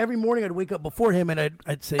every morning I'd wake up before him and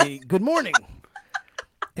I'd say, good morning.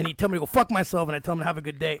 And he'd tell me to go fuck myself, and I'd tell him to have a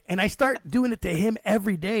good day. And I start doing it to him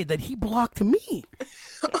every day that he blocked me.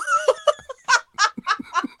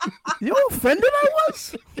 You know how offended I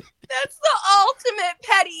was? That's the ultimate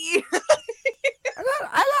petty.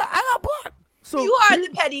 I got blocked. So You are the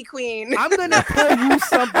petty queen. I'm going to tell you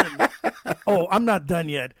something. Oh, I'm not done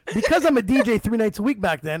yet. Because I'm a DJ 3 nights a week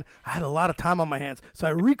back then, I had a lot of time on my hands. So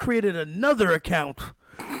I recreated another account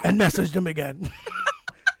and messaged him again.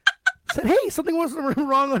 Said, hey, something was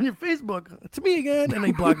wrong on your Facebook. It's me again. And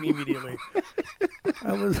they blocked me immediately.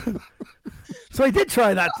 So I did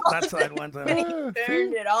try that side one time. And he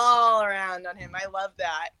turned it all around on him. I love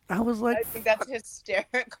that. I was like, I think that's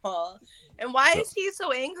hysterical. And why is he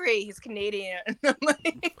so angry? He's Canadian.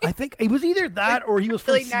 I think it was either that or he was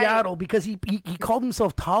from really nice. Seattle because he called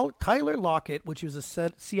himself Tyler Lockett, which was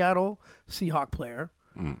a Seattle Seahawk player.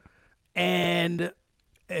 And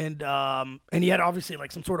he had obviously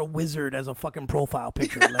like some sort of wizard as a fucking profile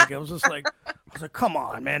picture. Like it was just like, I was like, come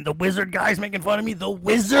on, man, the wizard guy's making fun of me. The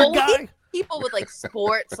wizard guy. People with like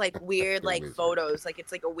sports, like weird, like photos, like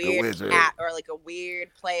it's like a weird cat or like a weird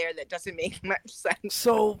player that doesn't make much sense.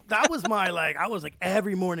 So that was my I was like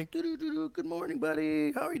every morning, good morning,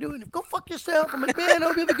 buddy. How are you doing? Go fuck yourself. I'm like, man, I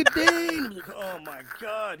hope you have a good day. And I'm like, oh my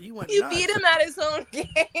God, he went. You nuts. beat him at his own game.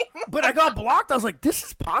 But I got blocked. I was like, this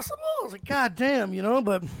is possible? I was like, God damn,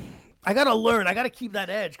 but I got to learn. I got to keep that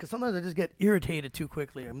edge because sometimes I just get irritated too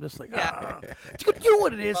quickly. I'm just like, You know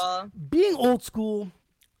what it is? Being old school,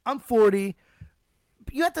 I'm 40.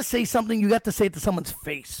 You have to say something. You got to say it to someone's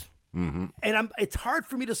face. Mm-hmm. And it's hard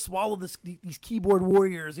for me to swallow these keyboard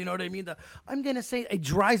warriors. You know what I mean? I'm going to say it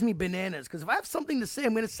drives me bananas because if I have something to say,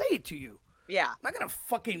 I'm going to say it to you. Yeah. I'm not going to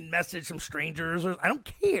fucking message some strangers. I don't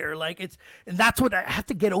care. And that's what I have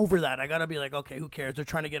to get over that. I got to be like, okay, who cares? They're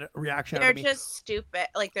trying to get a reaction out of me. They're just stupid.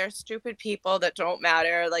 Like, they're stupid people that don't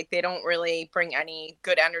matter. Like, they don't really bring any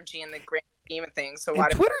good energy in the grand scheme of things. So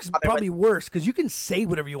and Twitter's probably worse because you can say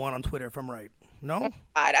whatever you want on Twitter if I'm right. No?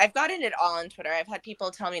 God, I've gotten it all on Twitter. I've had people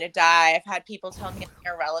tell me to die. I've had people tell me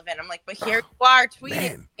I'm irrelevant. I'm like, but here you are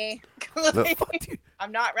tweeting me.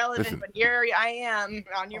 I'm not relevant, but here I am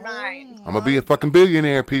on your mind. I'm going to be a fucking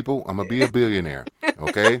billionaire, people. I'm going to be a billionaire.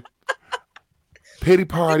 Okay? Pity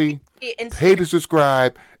party. Pay to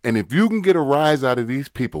subscribe. And if you can get a rise out of these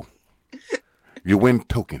people, you win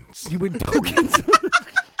tokens. You win tokens.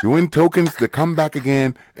 You win tokens to come back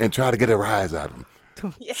again and try to get a rise out of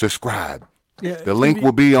them. Yeah. Subscribe. Yeah, The link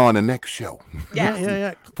will be on the next show. Yes.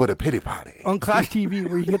 Yeah. For the pity party. On Clash TV,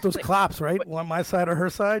 where you get those claps, right? On my side or her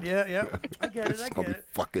side. Yeah. I get it. It's I gonna get be it.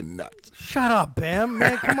 fucking nuts. Shut up, Bam.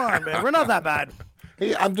 Man, come on, man. We're not that bad.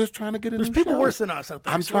 Hey, I'm just trying to get a There's new people show. worse than us out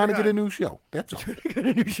there. I'm trying to get a new show. That's all. Get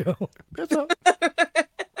a new show. That's all.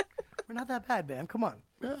 We're not that bad, Bam. Come on.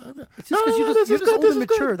 It's No, just because no, you're this just is good, old this and is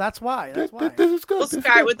good. mature. That's why. That's why. This is good. We'll this is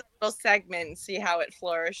start good. with a little segment and see how it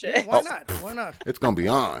flourishes. Why not? Why not? It's gonna be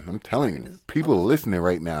on. I'm telling you. People are listening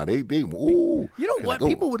right now. They ooh. You know They're what? like, oh.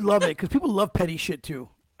 People would love it because people love petty shit too.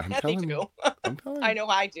 I'm Yeah, they telling do. you. I'm telling you. I know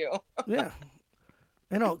I do. Yeah.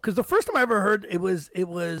 I know, because the first time I ever heard it was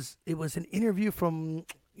an interview from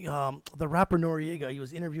the rapper Noriega. He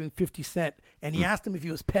was interviewing 50 Cent, and he asked him if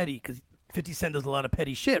he was petty because 50 Cent does a lot of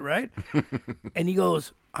petty shit, right? And he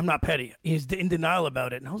goes, "I'm not petty." He's in denial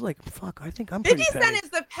about it, and I was like, "Fuck, I think I'm pretty 50 petty." Cent is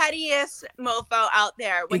the pettiest mofo out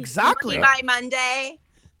there. When Exactly.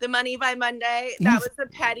 The Money by Monday, He's- that was the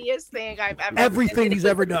pettiest thing I've ever Everything and it he's was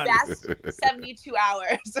ever the done. Best 72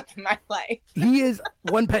 hours of my life. He is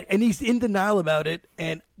one pet, and he's in denial about it.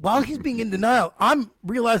 And while he's being in denial, I'm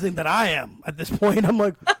realizing that I am at this point. I'm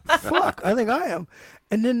like, fuck, I think I am.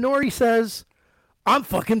 And then Nori says, "I'm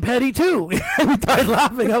fucking petty too." And we died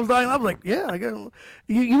laughing. I was like, yeah, I guess.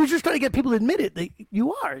 You were just trying to get people to admit it.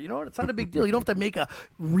 You are. You know, it's not a big deal. You don't have to make a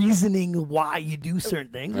reasoning why you do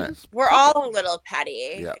certain things. You Right. just- We're all a little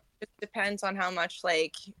petty. Yeah. It just depends on how much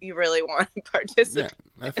like you really want to participate.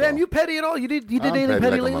 Yeah, that's Damn, all. you petty at all? You did I'm anything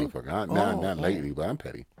petty like a lately? motherfucker. Oh, Not oh. lately, but I'm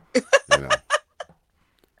petty. You know.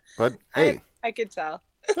 But hey, I could tell.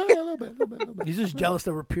 a little bit. He's just jealous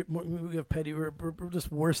that we have petty. We're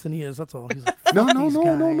just worse than he is. That's all. He's like, No, "Fuck no, these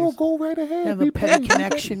no, no, no. guys. Go right ahead. They have Be a petty petty.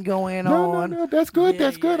 connection going No, on. no. That's good. Yeah,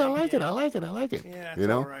 That's good. yeah, I like it. yeah. I like it. I like it. Yeah, you it's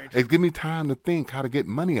know, all right. it give me time to think how to get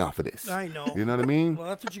money off of this. I know. You know what I mean? Well,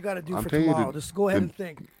 that's what you got to do I'm for telling you, tomorrow. Just go ahead and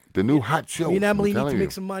think. The new hot show. Me and Emily I'm need to telling make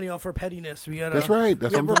you. some money off our pettiness. We gotta. That's right.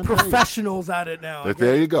 That's yeah, what we're I'm trying to tell you. professionals at it now. I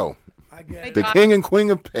There get you it. go. I get it. The king and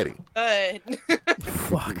queen of petty. Good.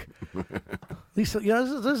 Fuck. Lisa, you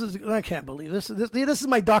know, this is I can't believe this is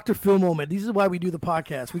my Dr. Phil moment. This is why we do the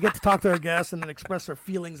podcast. We get to talk to our guests and then express our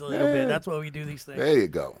feelings a little bit. That's why we do these things. There you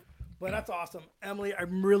go. But that's awesome. Emily,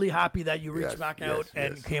 I'm really happy that you reached Yes, back yes, out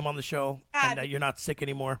and yes. came on the show and that you're not sick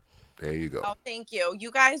anymore. There you go. Oh, thank you. You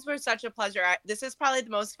guys were such a pleasure. This is probably the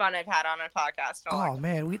most fun I've had on a podcast. in a long Oh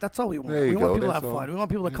man, that's all we want. There you We want go, people to have that's all. fun. We want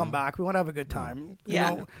people to come back. We want to have a good time. Yeah,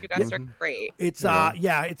 You know, you guys are great. it's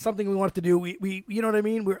it's something we wanted to do. We you know what I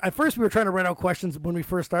mean? At first we were trying to write out questions when we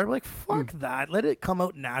first started. We're like, fuck that. Let it come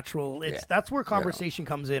out natural. That's where conversation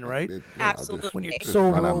comes in, right? Absolutely. When you're just so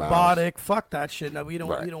run our mouths. robotic, fuck that shit. No, we don't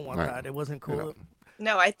Right, want right. that. It wasn't cool. know.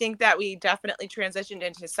 No, I think that we definitely transitioned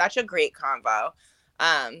into such a great convo.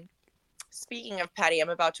 Speaking of petty, I'm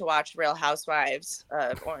about to watch Real Housewives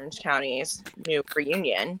of Orange County's new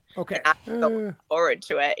reunion. Okay. And I'm looking forward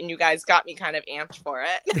to it, and you guys got me kind of amped for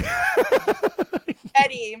it.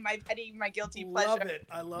 Petty, my guilty pleasure. Love it.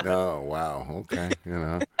 I love it. Oh wow. Okay. You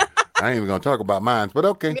know, I ain't even gonna talk about mine, but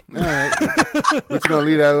okay. All right. We're just gonna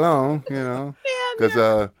leave that alone. You know, because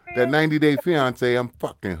that 90-day fiance, I'm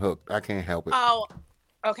fucking hooked. I can't help it. Oh,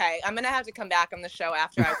 okay. I'm gonna have to come back on the show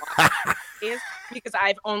after I watch it because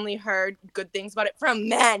I've only heard good things about it from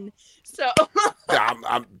men. So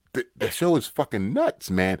The show is fucking nuts,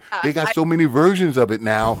 man. They got so many versions of it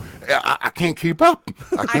now. I can't keep up.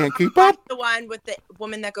 I can't keep up. the one with the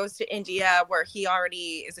woman that goes to India where he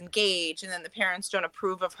already is engaged and then the parents don't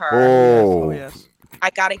approve of her. Oh, Oh yes. I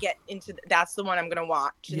gotta get into that's the one I'm gonna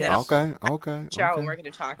watch. And then Yes. okay. show okay. and we're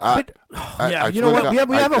gonna talk. But I you know swear what? to God,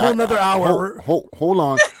 We have a whole nother hour. Hold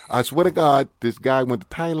on. I swear to God, this guy went to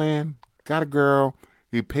Thailand, got a girl.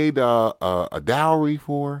 He paid a dowry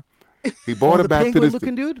for her. He brought her the back to penguin the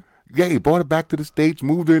looking dude. Yeah, he brought her back to the States,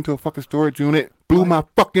 moved her into a fucking storage unit, blew my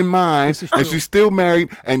fucking mind, This is and true. she's still married.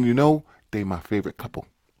 And you know, they my favorite couple.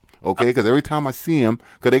 Okay, because every time I see them,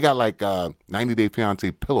 because they got like 90-Day Fiance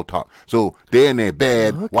pillow talk. So they're in their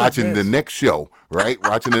bed Look at watching the this. next show, right?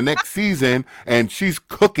 Watching the next season, and she's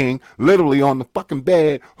cooking literally on the fucking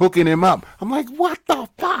bed, hooking him up. I'm like, what the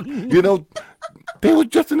fuck? You know, they were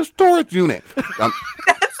just in a storage unit.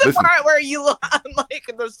 The Listen. part where you look like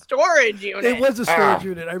the storage unit. It was a storage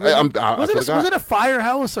unit. I really, I was forgot. it a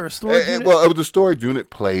firehouse or a storage unit? Well, it was a storage unit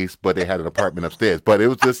place, but they had an apartment upstairs. But it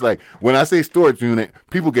was just like, when I say storage unit,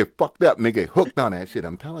 people get fucked up and they get hooked on that shit.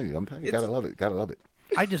 I'm telling you, gotta love it.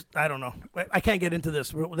 I don't know. I can't get into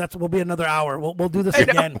this. We'll be another hour. We'll do this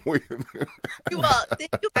again. Well, thank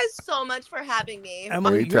you guys so much for having me.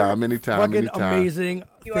 Emily, Anytime, you're anytime, fucking anytime. amazing.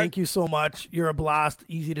 You Thank you so much. You're a blast.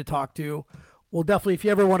 Easy to talk to. Well, definitely, if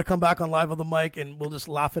you ever want to come back on Live on the Mic and we'll just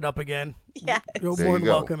laugh it up again, Yes. you're There more you than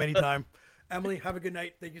go. welcome anytime. Emily, have a good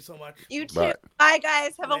night. Thank you so much. You too. Bye. Bye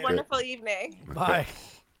guys. Have a Later. wonderful evening. Bye.